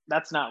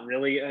that's not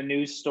really a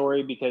news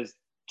story because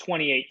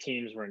 28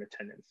 teams were in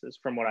attendance, is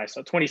from what I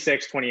saw.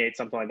 26, 28,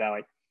 something like that.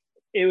 Like,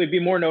 it would be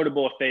more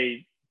notable if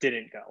they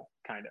didn't go,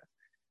 kind of.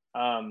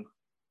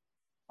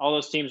 All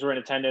those teams were in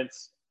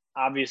attendance.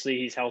 Obviously,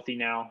 he's healthy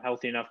now,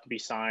 healthy enough to be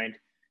signed.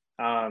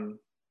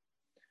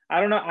 I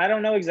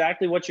don't know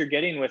exactly what you're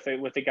getting with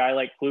a guy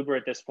like Kluber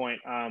at this point.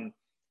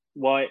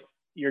 What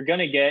you're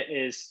gonna get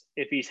is,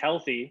 if he's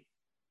healthy,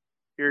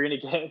 you're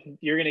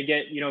gonna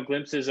get you know,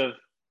 glimpses of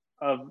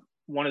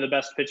one of the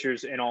best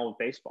pitchers in all of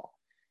baseball,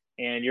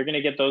 and you're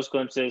gonna get those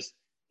glimpses.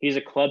 He's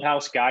a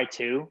clubhouse guy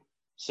too,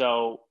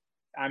 so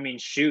I mean,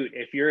 shoot,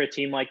 if you're a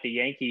team like the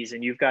Yankees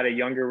and you've got a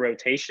younger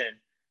rotation,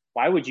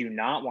 why would you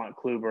not want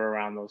Kluber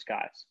around those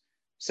guys?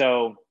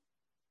 So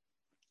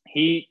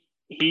he,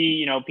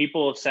 you know,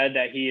 people have said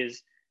that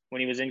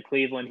when he was in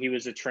Cleveland, he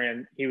was a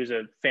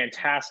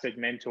fantastic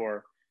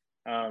mentor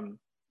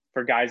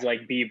for guys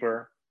like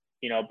Bieber.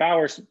 You know,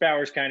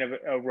 Bauer's kind of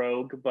a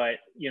rogue, but,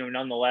 you know,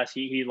 nonetheless,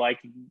 he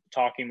liked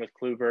talking with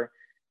Kluber.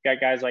 Got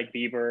guys like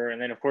Bieber. And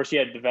then, of course, you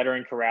had the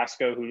veteran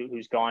Carrasco,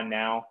 who's gone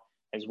now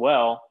as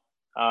well.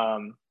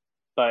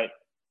 But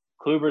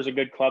Kluber's a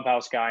good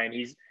clubhouse guy, and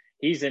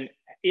even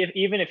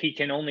if he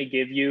can only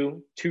give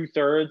you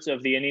 2/3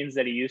 of the innings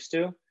that he used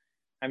to,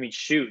 I mean,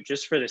 shoot,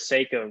 just for the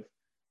sake of,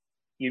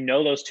 you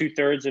know, those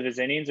 2/3 of his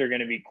innings are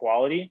going to be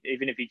quality,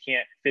 even if he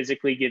can't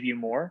physically give you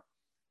more.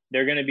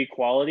 They're going to be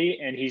quality,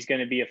 and he's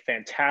going to be a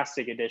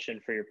fantastic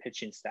addition for your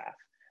pitching staff.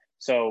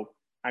 So,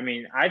 I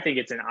mean, I think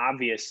it's an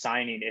obvious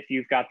signing if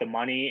you've got the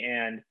money.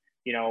 And,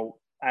 you know,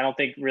 I don't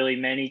think really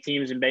many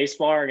teams in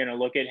baseball are going to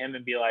look at him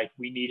and be like,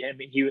 we need him.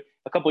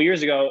 A couple of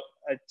years ago,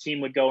 a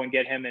team would go and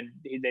get him, and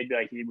they'd be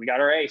like, we got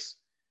our ace.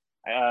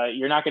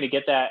 You're not going to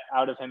get that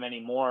out of him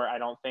anymore. I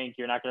don't think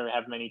you're not going to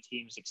have many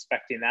teams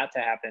expecting that to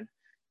happen.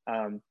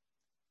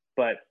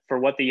 But for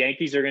what the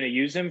Yankees are going to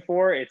use him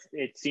for, it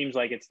seems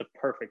like it's the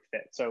perfect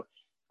fit. So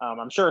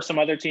I'm sure some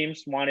other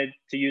teams wanted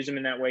to use him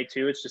in that way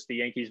too. It's just the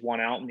Yankees won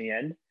out in the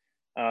end.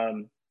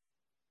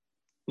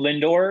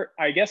 Lindor,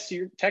 I guess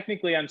I'm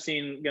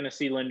going to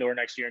see Lindor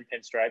next year in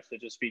pinstripes. They'll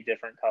just be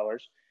different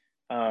colors.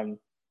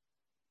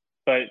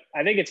 But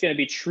I think it's going to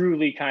be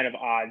truly kind of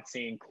odd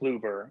seeing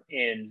Kluber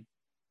in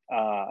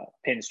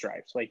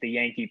pinstripes, like the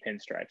Yankee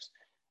pinstripes.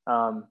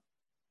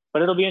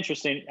 But it'll be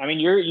interesting. I mean,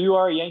 you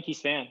are a Yankees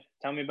fan.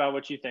 Tell me about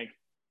what you think.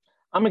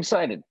 I'm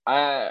excited.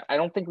 I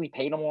don't think we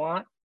paid him a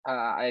lot.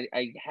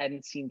 I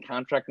hadn't seen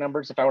contract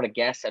numbers. If I were to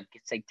guess, I'd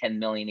say $10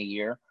 million a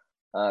year.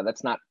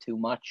 That's not too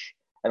much.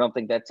 I don't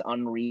think that's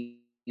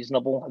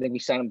unreasonable. I think we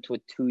signed him to a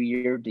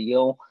 2-year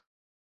deal.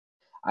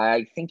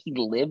 I think he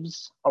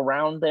lives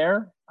around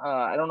there.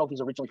 I don't know if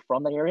he's originally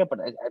from that area, but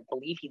I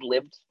believe he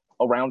lived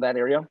around that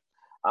area.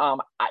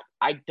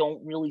 I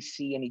don't really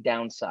see any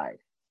downside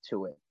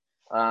to it.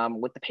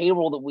 With the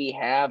payroll that we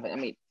have, I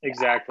mean,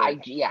 exactly.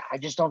 I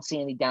just don't see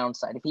any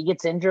downside. If he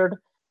gets injured,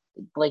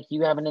 like,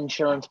 you have an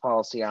insurance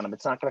policy on him.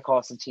 It's not going to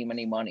cost the team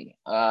any money.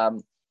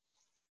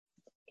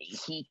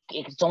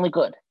 It's only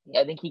good.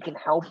 I think he can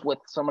help with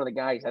some of the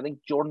guys. I think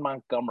Jordan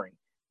Montgomery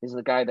is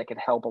the guy that could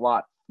help a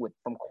lot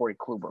from Corey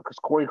Kluber, because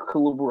Corey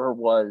Kluber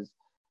was,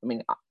 I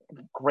mean,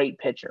 great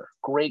pitcher,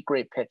 great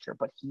pitcher,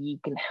 but he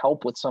can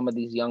help with some of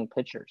these young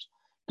pitchers.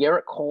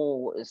 Garrett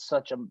Cole is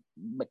such a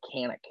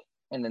mechanic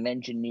and an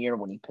engineer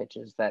when he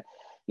pitches that,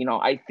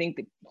 I think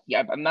that,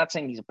 I'm not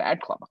saying he's a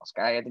bad clubhouse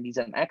guy. I think he's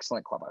an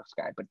excellent clubhouse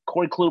guy, but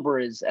Corey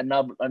Kluber is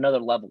another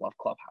level of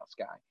clubhouse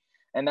guy.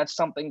 And that's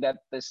something that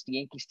this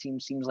Yankees team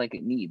seems like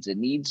it needs. It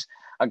needs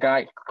a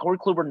guy. Corey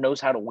Kluber knows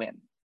how to win.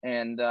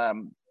 And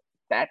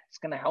that's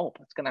going to help.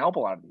 It's going to help a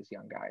lot of these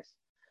young guys.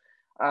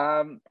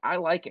 I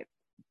like it.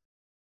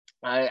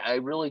 I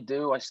really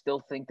do. I still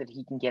think that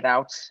he can get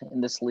out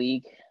in this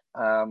league.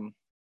 I'm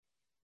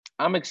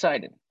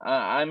excited.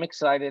 I'm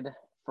excited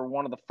for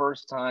one of the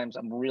first times.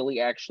 I'm really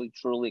actually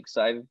truly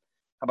excited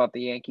about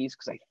the Yankees,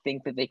 because I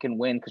think that they can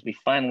win, because we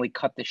finally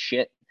cut the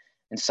shit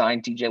and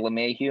signed DJ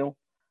LeMahieu.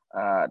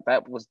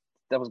 That was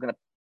going to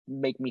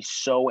make me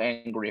so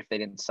angry if they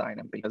didn't sign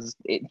him, because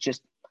it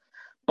just,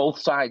 both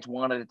sides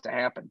wanted it to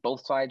happen.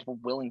 Both sides were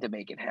willing to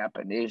make it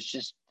happen. It was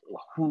just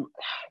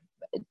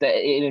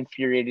it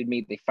infuriated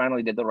me. They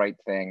finally did the right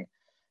thing.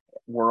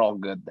 We're all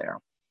good there.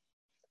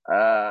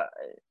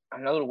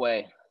 Another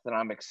way that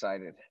I'm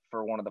excited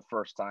for one of the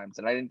first times,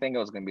 and I didn't think I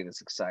was going to be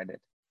this excited.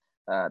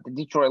 The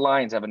Detroit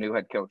Lions have a new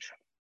head coach,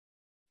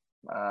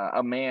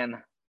 a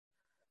man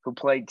who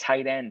played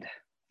tight end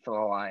for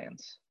the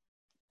Lions,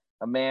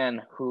 a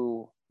man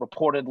who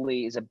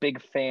reportedly is a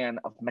big fan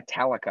of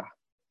Metallica,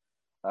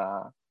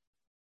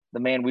 the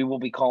man we will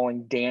be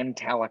calling Dan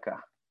Talica.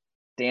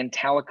 Dan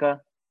Talica,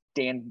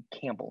 Dan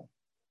Campbell.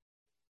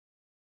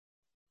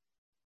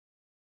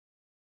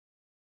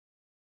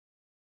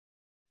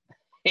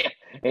 Yeah,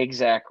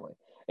 exactly.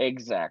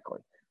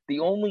 The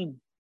only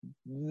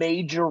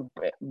major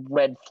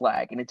red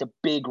flag, and it's a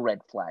big red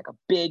flag, a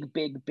big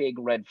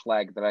red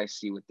flag that I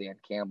see with Dan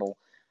Campbell,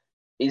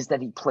 is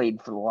that he played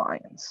for the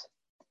Lions.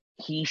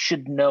 He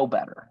should know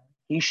better.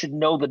 He should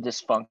know the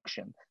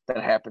dysfunction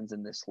that happens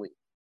in this league.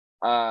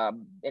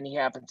 And he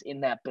happens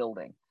in that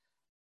building.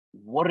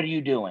 What are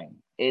you doing?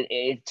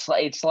 It's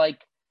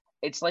like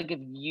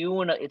if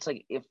you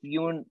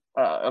and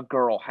a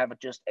girl have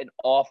just an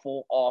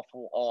awful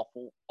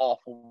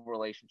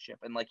relationship,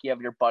 and like you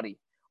have your buddy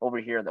over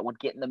here that would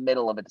get in the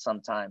middle of it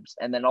sometimes,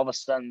 and then all of a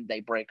sudden they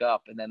break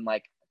up, and then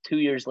like 2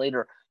 years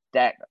later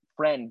that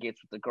friend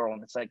gets with the girl,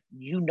 and it's like,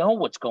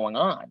 what's going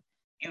on.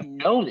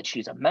 That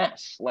she's a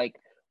mess. Like,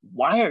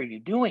 why are you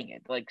doing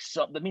it? Like,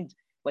 so that means,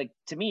 like,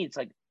 to me, it's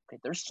like, okay,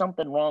 there's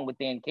something wrong with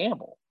Dan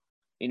Campbell,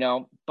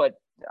 but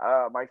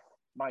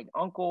my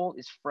uncle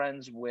is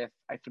friends with,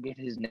 I forget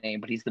his name,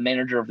 but he's the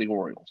manager of the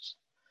Orioles.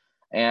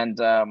 And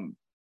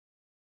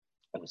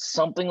it was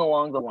something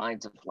along the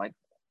lines of like,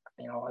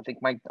 I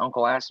think my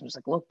uncle asked him, he's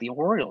like, look, the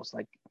Orioles,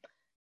 like,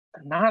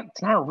 it's not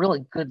a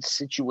really good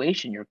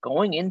situation you're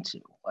going into.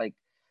 Like,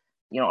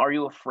 are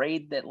you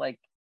afraid that like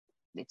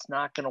it's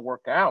not going to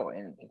work out?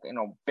 And,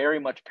 very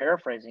much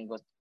paraphrasing, he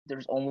goes,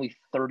 there's only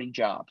 30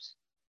 jobs.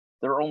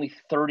 There are only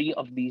 30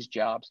 of these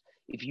jobs.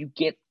 If you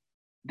get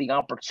the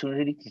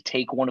opportunity to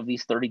take one of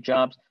these 30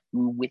 jobs,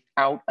 you,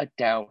 without a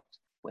doubt,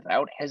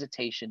 without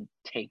hesitation,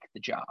 take the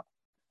job.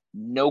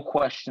 No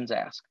questions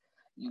asked.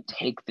 You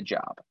take the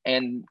job.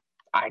 And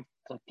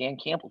Dan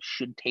Campbell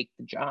should take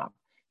the job.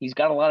 He's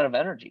got a lot of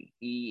energy.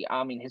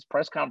 His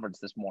press conference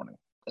this morning,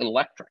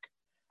 electric.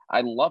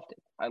 I loved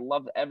it. I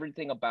loved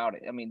everything about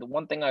it. I mean, the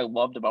one thing I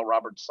loved about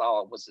Robert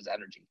Saleh was his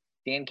energy.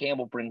 Dan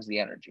Campbell brings the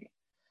energy.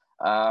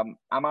 I'm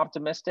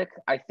optimistic.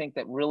 I think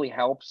that really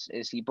helps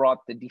is he brought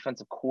the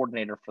defensive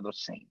coordinator for the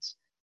Saints,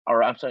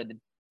 the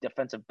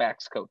defensive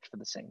backs coach for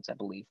the Saints, I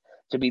believe,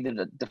 to be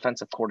the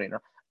defensive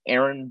coordinator.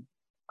 Aaron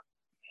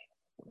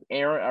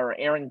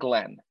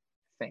Glenn.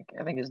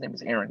 I think his name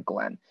is Aaron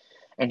Glenn,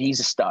 and he's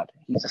a stud.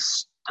 He's a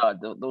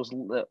stud.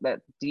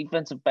 That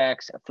defensive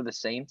backs for the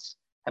Saints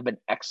have been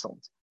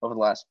excellent over the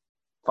last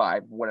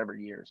 5 whatever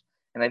years,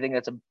 and I think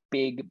that's a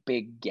big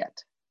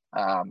get.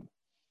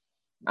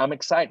 I'm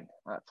excited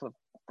for the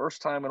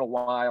first time in a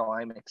while.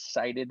 I'm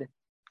excited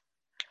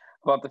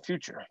about the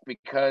future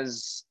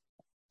because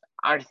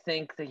I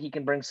think that he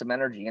can bring some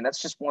energy, and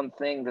that's just one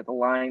thing that the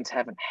Lions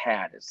haven't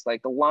had. It's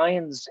like the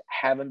Lions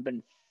haven't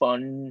been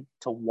fun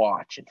to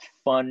watch and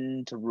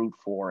fun to root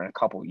for in a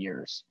couple of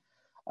years.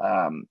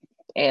 And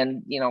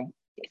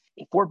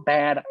if we're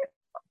bad,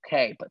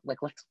 okay, but like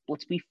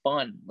let's be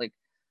fun. Like,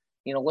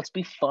 let's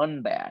be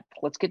fun bad.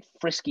 Let's get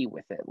frisky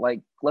with it.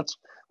 Let's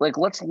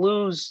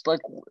lose. Like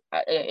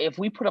if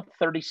we put up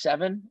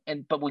 37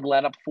 but we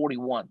let up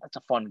 41, that's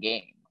a fun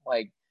game.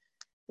 Like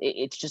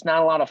it's just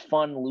not a lot of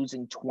fun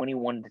losing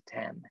 21-10.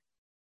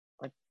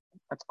 Like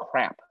that's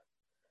crap.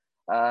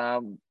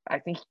 I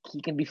think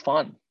he can be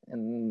fun,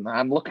 and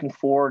I'm looking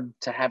forward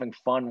to having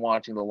fun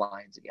watching the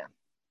Lions again.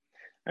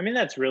 I mean,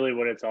 that's really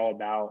what it's all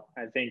about.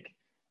 I think,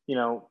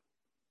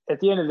 at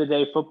the end of the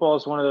day, football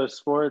is one of those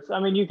sports. I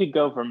mean, you could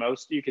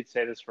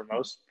say this for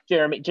most.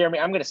 Jeremy,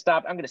 I'm going to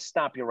stop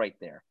you right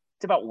there.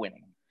 It's about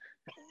winning.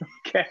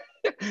 Okay.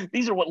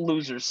 These are what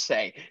losers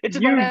say. It's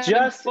about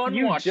having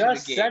fun watching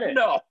the game. Said it.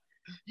 No.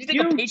 You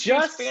think a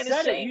Patriots fan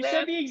is saying that? You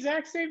said the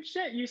exact same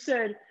shit. You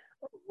said,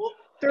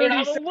 and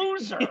I'm a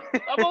loser.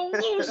 I'm a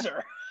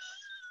loser.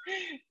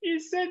 You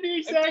said the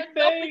exact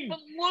thing. Nothing but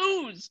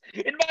lose.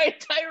 In my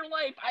entire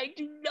life, I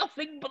do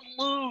nothing but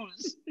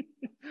lose.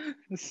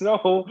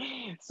 So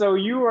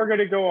you are going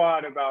to go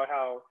on about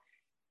how,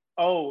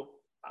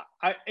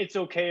 it's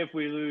okay if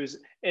we lose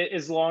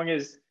as long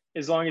as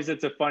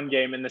it's a fun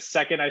game. And the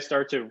second I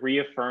start to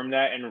reaffirm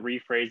that and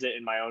rephrase it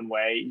in my own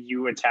way,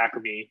 you attack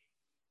me.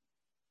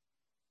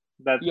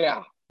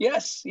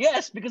 Yes,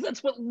 because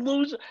that's what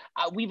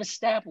we've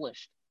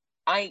established.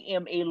 I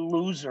am a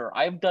loser.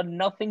 I've done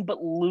nothing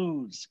but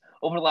lose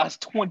over the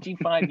last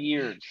 25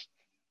 years.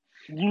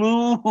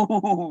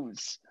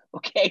 Lose.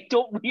 Okay,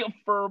 don't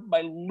reaffirm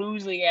my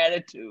losing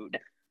attitude.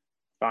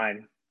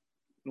 Fine.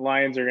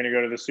 Lions are going to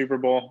go to the Super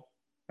Bowl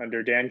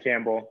under Dan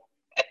Campbell,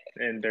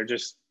 and they're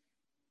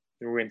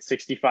win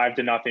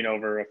 65-0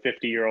 over a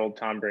 50-year-old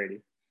Tom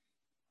Brady.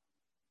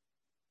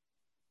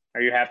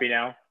 Are you happy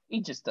now?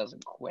 He just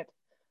doesn't quit.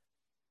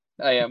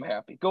 I am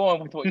happy. Go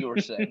on with what you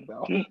were saying,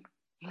 though.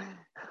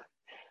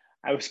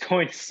 I was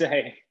going to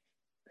say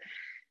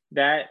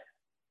that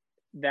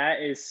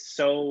is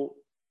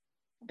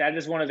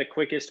one of the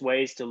quickest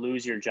ways to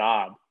lose your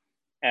job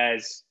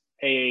as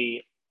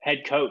a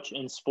head coach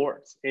in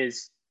sports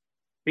is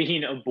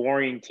being a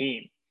boring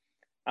team.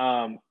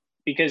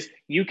 Because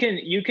you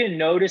can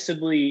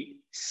noticeably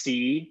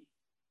see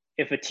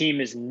if a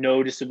team is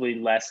noticeably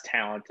less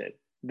talented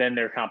than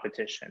their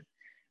competition.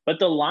 But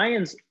the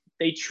Lions,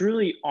 they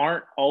truly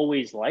aren't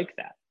always like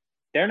that.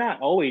 They're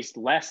not always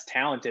less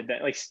talented.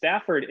 That like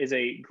Stafford is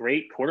a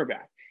great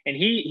quarterback, and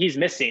he's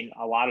missing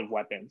a lot of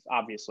weapons,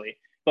 obviously,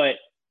 but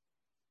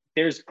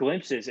there's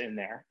glimpses in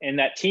there, and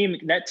that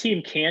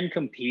team can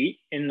compete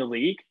in the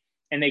league,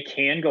 and they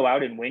can go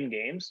out and win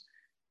games.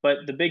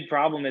 But the big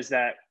problem is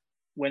that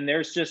when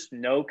there's just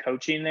no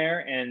coaching there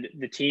and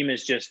the team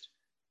is just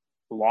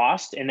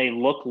lost and they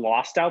look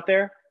lost out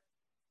there,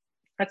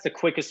 that's the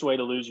quickest way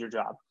to lose your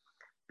job.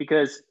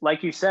 Because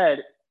like you said,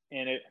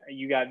 and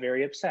you got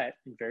very upset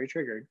and very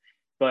triggered,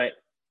 but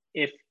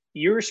if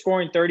you're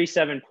scoring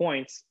 37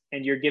 points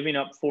and you're giving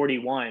up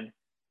 41,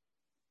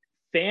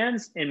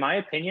 fans, in my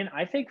opinion,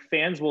 I think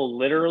fans will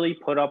literally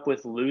put up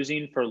with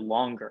losing for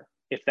longer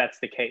if that's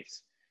the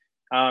case.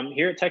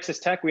 Here at Texas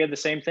Tech, we had the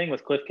same thing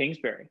with Cliff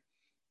Kingsbury.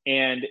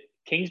 And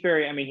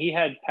Kingsbury, I mean, he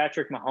had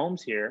Patrick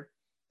Mahomes here,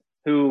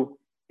 who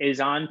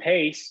is on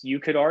pace, you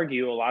could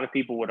argue, a lot of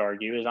people would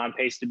argue, is on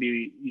pace to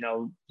be,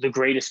 the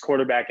greatest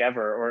quarterback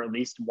ever, or at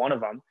least one of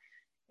them.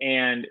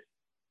 And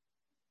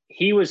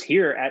he was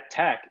here at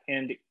Tech,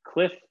 and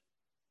Cliff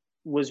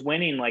was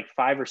winning like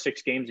 5 or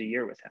 6 games a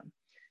year with him.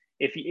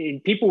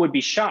 And people would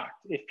be shocked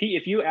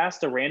if you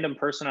asked a random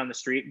person on the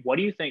street, what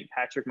do you think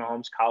Patrick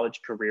Mahomes'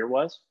 college career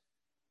was,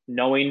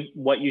 knowing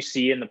what you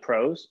see in the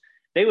pros?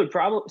 They would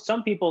probably,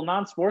 some people,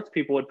 non-sports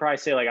people would probably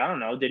say, like, I don't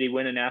know, did he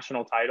win a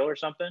national title or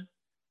something?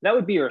 That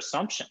would be your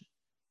assumption,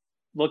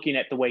 looking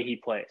at the way he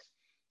plays.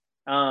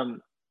 But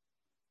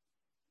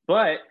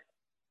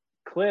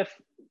Cliff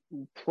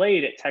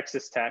played at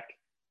Texas Tech,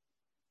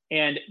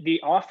 and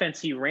the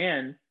offense he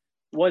ran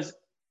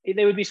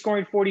they would be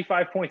scoring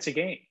 45 points a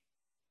game.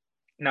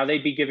 Now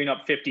they'd be giving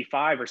up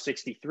 55 or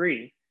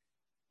 63,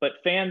 but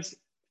fans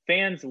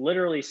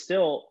literally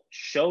still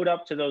showed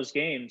up to those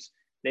games.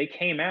 They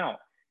came out,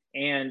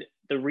 and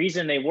the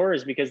reason they were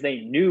is because they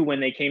knew when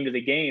they came to the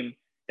game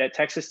that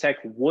Texas Tech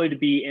would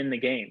be in the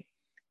game.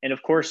 And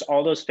of course,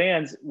 all those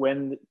fans,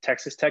 when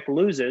Texas Tech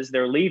loses,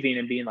 they're leaving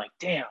and being like,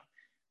 damn,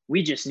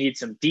 we just need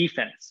some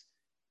defense.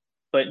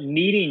 But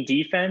needing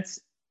defense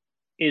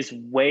is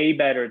way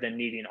better than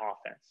needing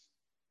offense.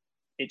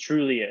 It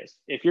truly is.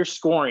 If you're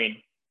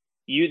scoring,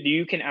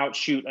 You can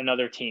outshoot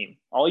another team.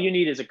 All you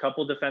need is a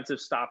couple defensive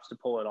stops to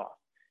pull it off.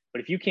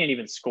 But if you can't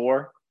even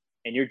score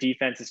and your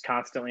defense is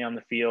constantly on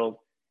the field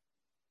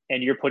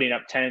and you're putting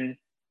up 10,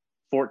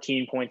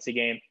 14 points a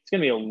game, it's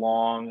going to be a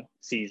long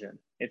season.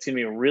 It's going to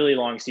be a really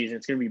long season.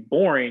 It's going to be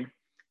boring.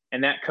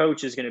 And that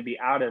coach is going to be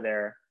out of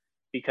there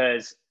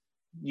because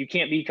you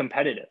can't be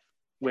competitive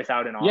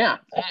without an offense.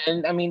 Yeah.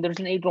 And I mean, there's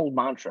an age-old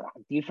mantra: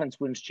 defense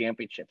wins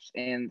championships.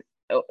 And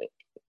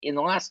in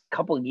the last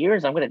couple of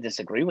years, I'm going to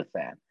disagree with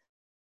that.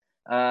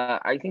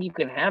 I think you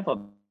can have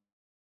a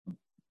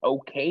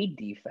okay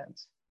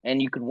defense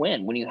and you can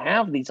win when you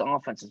have these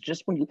offenses.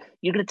 Just when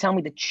you're going to tell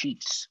me the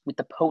Chiefs with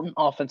the potent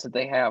offense that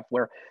they have,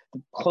 where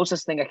the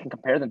closest thing I can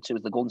compare them to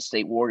is the Golden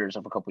State Warriors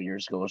of a couple of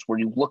years ago, is where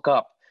you look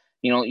up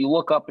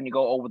and you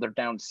go, oh, they're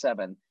down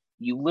 7.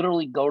 You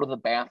literally go to the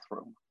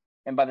bathroom,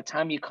 and by the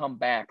time you come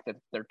back,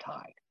 they're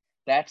tied.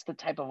 That's the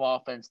type of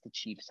offense the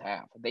Chiefs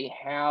have. They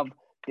have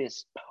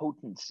this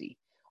potency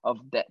of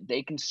that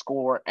they can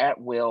score at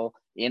will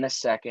in a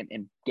second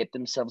and get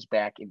themselves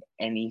back in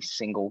any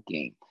single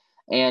game.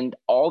 And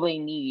all they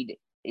need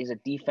is a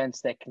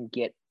defense that can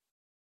get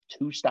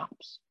 2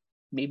 stops,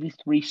 maybe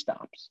 3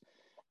 stops.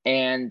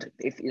 And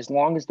as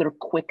long as they're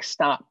quick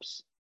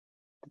stops,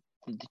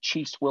 the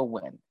Chiefs will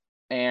win.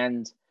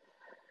 And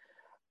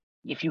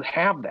if you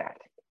have that,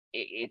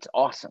 it's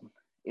awesome.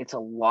 It's a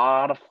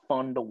lot of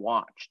fun to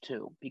watch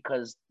too,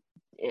 because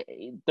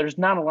there's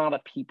not a lot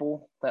of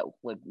people that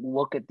like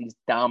look at these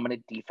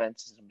dominant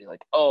defenses and be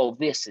like, oh,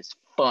 this is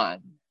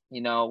fun.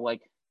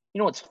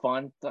 What's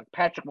fun? Like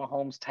Patrick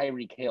Mahomes,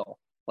 Tyreek Hill,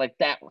 like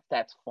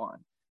that's fun.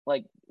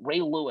 Like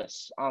Ray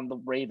Lewis on the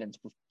Ravens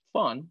was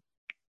fun.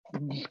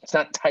 It's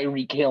not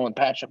Tyreek Hill and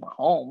Patrick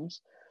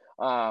Mahomes.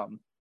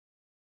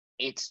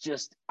 It's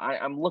just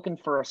I'm looking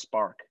for a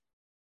spark,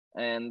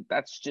 and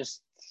that's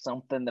just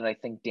something that I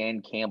think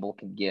Dan Campbell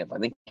can give. I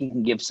think he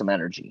can give some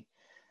energy,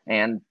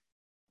 and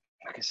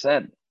like I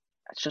said,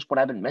 that's just what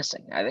I've been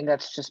missing. I think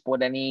that's just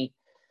what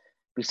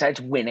besides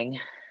winning,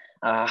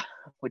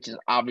 which is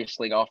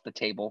obviously off the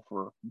table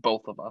for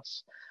both of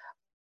us.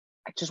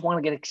 I just want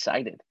to get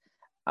excited.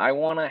 I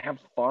want to have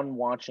fun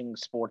watching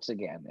sports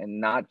again and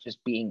not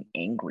just being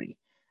angry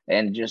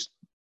and just,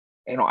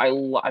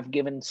 I've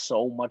given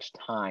so much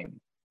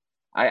time.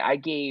 I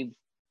gave,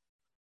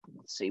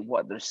 let's see,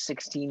 there's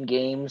 16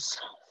 games,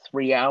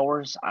 3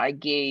 hours. I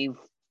gave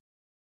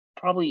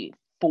probably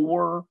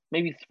 4,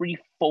 maybe 3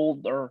 full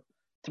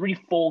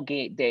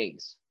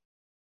days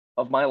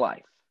of my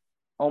life.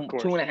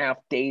 2.5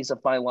 days of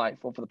my life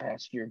over the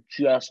past year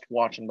just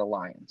watching the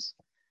Lions.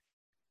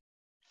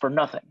 For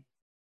nothing.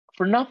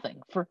 For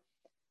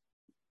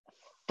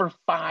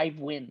 5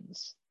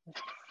 wins.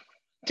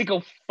 To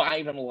go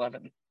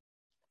 5-11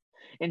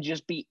 and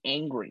just be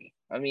angry.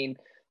 I mean,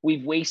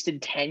 we've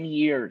wasted 10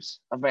 years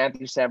of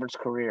Matthew Stafford's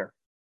career.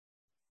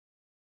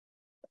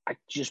 I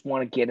just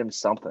want to get him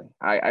something.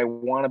 I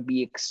want to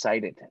be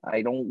excited.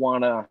 I don't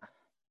want to.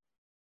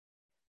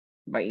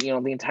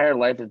 The entire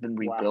life has been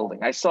rebuilding.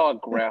 Wow. I saw a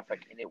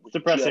graphic and it was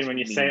depressing when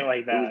you say it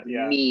like that.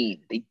 Yeah,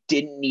 mean. They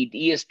didn't need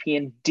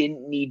ESPN.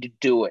 Didn't need to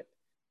do it.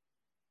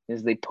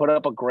 Is they put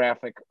up a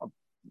graphic of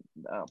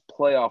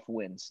playoff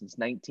wins since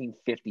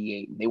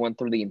 1958. They went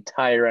through the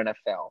entire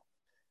NFL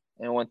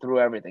and went through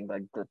everything.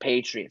 Like the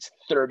Patriots,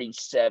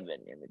 37,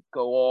 and they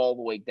go all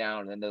the way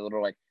down. And then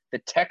they're like the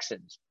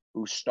Texans,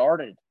 who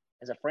started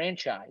as a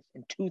franchise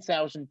in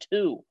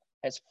 2002,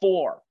 has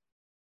 4.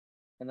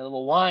 And then the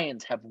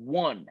Lions have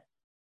 1.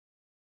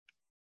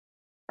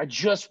 I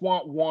just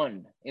want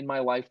 1 in my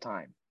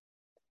lifetime.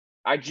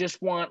 I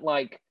just want,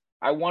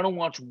 I want to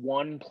watch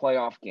 1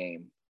 playoff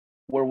game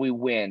where we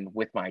win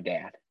with my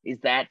dad. Is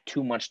that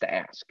too much to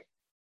ask?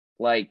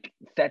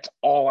 That's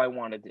all I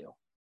want to do.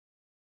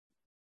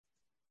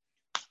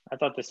 I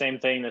thought the same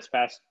thing this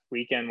past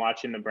weekend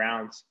watching the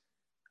Browns.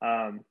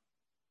 And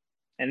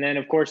then,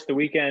 of course, the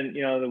weekend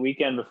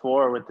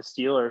before with the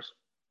Steelers,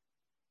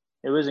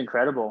 it was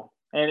incredible.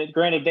 And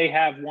granted, they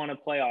have won a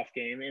playoff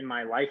game in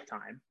my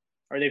lifetime,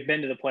 or they've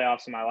been to the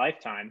playoffs in my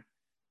lifetime,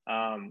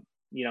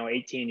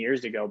 18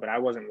 years ago, but I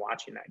wasn't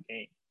watching that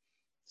game.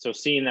 So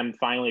seeing them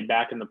finally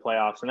back in the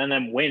playoffs and then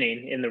them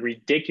winning in the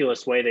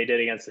ridiculous way they did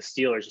against the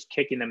Steelers, just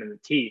kicking them in the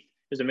teeth,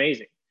 it was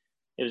amazing.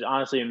 It was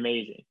honestly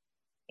amazing.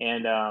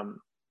 And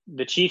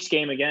the Chiefs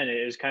game, again,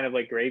 it was kind of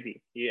like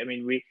gravy. I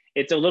mean,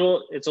 it's a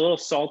little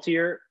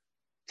saltier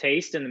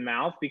taste in the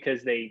mouth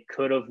because they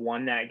could have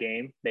won that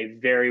game. They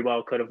very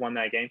well could have won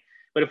that game.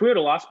 But if we would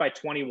have lost by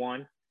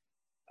 21,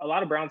 a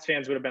lot of Browns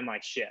fans would have been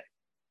like, shit,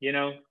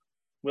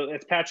 well,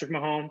 it's Patrick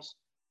Mahomes.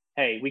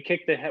 Hey, we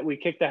kicked the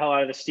hell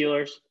out of the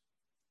Steelers.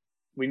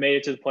 We made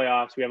it to the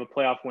playoffs. We have a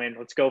playoff win.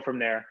 Let's go from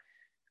there.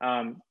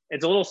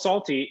 It's a little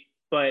salty,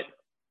 but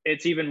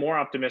it's even more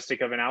optimistic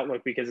of an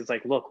outlook because it's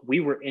like, look, we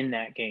were in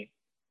that game.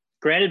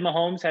 Granted,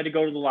 Mahomes had to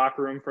go to the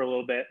locker room for a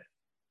little bit,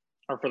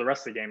 or for the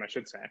rest of the game, I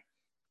should say.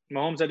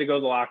 Mahomes had to go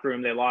to the locker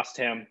room. They lost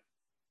him.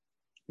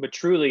 But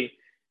truly,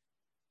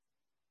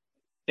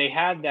 they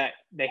had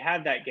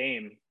that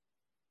game,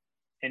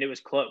 and it was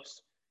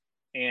close.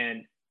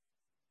 And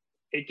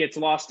it gets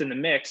lost in the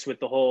mix with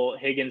the whole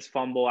Higgins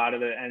fumble out of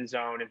the end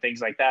zone and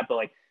things like that. But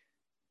like,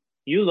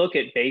 you look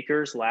at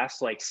Baker's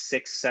last like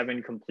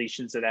 6-7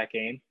 completions of that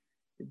game,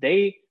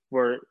 they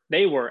were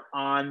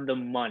on the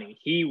money.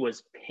 He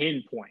was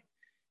pinpoint.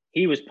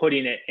 He was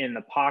putting it in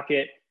the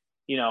pocket.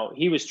 You know,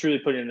 he was truly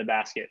putting it in the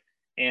basket.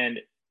 And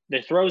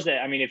the throws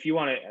that, I mean, if you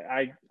want to,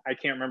 I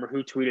can't remember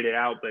who tweeted it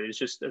out, but it's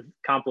just a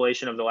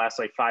compilation of the last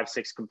like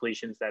 5-6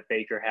 completions that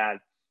Baker had.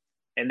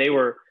 And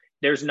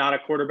there's not a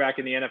quarterback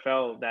in the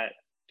NFL that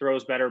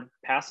throws better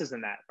passes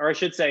than that. Or I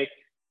should say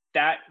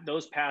that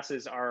those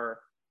passes are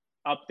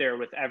up there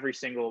with every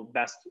single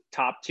best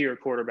top tier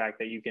quarterback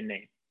that you can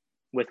name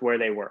with where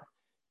they were.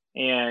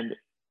 And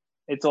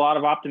it's a lot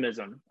of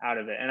optimism out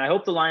of it. And I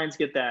hope the Lions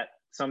get that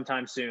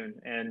sometime soon.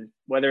 And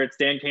whether it's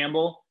Dan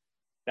Campbell,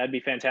 that'd be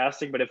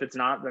fantastic. But if it's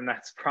not, then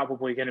that's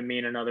probably going to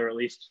mean another at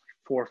least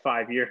 4 or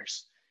 5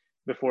 years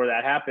before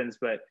that happens.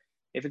 But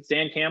if it's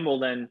Dan Campbell,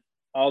 then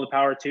all the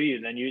power to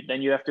you. Then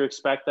you have to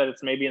expect that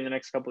it's maybe in the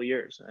next couple of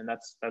years. And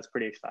that's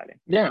pretty exciting.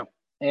 Yeah.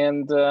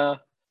 And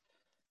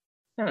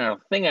I don't know,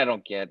 the thing I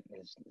don't get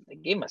is they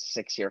gave him a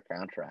 6-year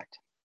contract.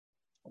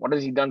 What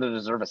has he done to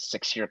deserve a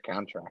 6-year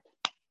contract?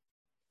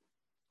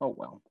 Oh,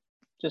 well,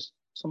 just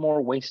some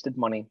more wasted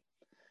money.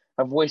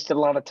 I've wasted a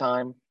lot of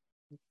time.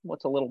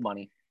 What's a little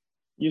money?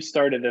 You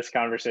started this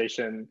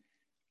conversation.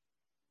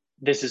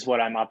 This is what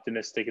I'm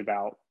optimistic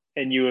about.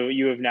 And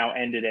you have now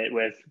ended it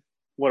with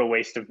what a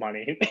waste of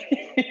money.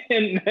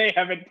 And they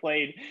haven't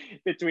played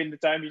between the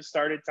time you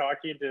started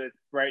talking to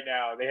right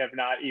now. They have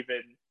not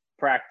even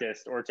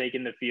practiced or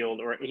taken the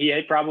field, or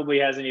probably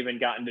hasn't even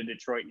gotten to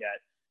Detroit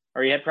yet,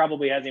 or he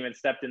probably hasn't even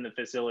stepped in the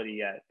facility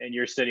yet. And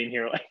you're sitting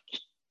here like,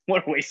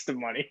 what a waste of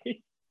money.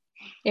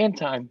 And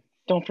time.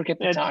 Don't forget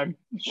the time.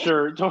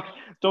 Sure.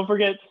 Don't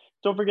forget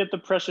the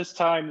precious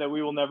time that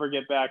we will never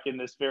get back in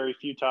this very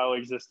futile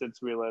existence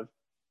we live.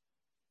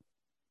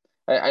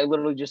 I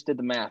literally just did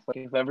the math. Like,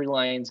 if every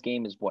Lions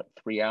game is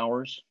 3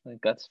 hours, I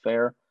think that's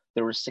fair.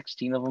 There were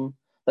 16 of them.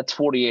 That's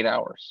 48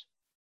 hours.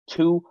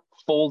 2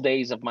 full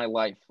days of my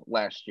life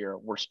last year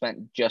were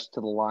spent just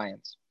to the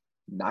Lions.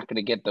 Not going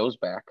to get those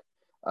back.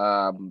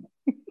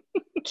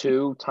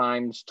 2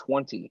 times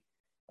 20.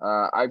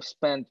 I've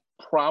spent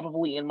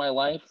probably in my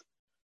life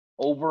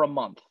over a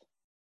month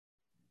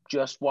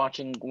just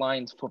watching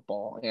Lions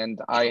football. And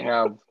I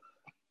have,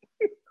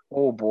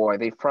 oh boy,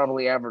 they've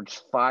probably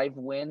averaged 5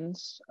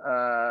 wins.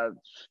 I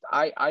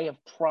have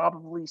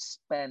probably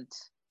spent,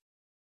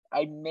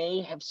 I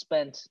may have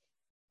spent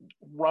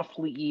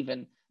roughly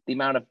even the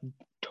amount of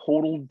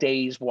total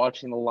days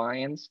watching the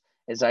Lions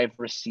as I've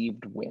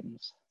received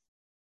wins.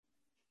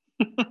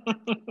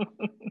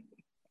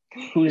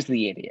 Who's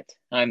the idiot?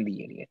 I'm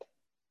the idiot.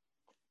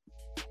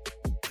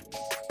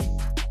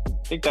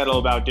 I think that'll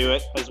about do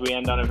it as we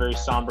end on a very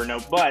somber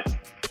note. But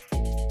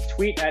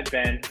tweet at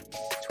Ben,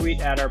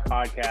 tweet at our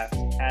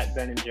podcast, at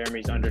Ben and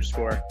Jeremy's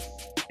 _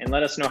 and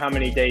let us know how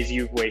many days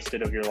you've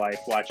wasted of your life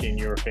watching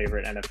your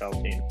favorite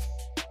NFL team.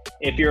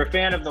 If you're a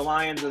fan of the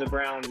Lions or the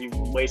Browns, you've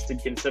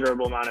wasted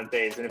considerable amount of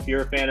days. And if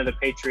you're a fan of the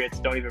Patriots,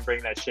 don't even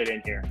bring that shit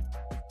in here,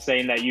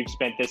 saying that you've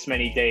spent this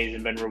many days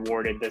and been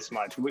rewarded this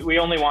much. We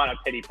only want a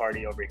pity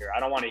party over here. I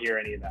don't want to hear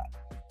any of that.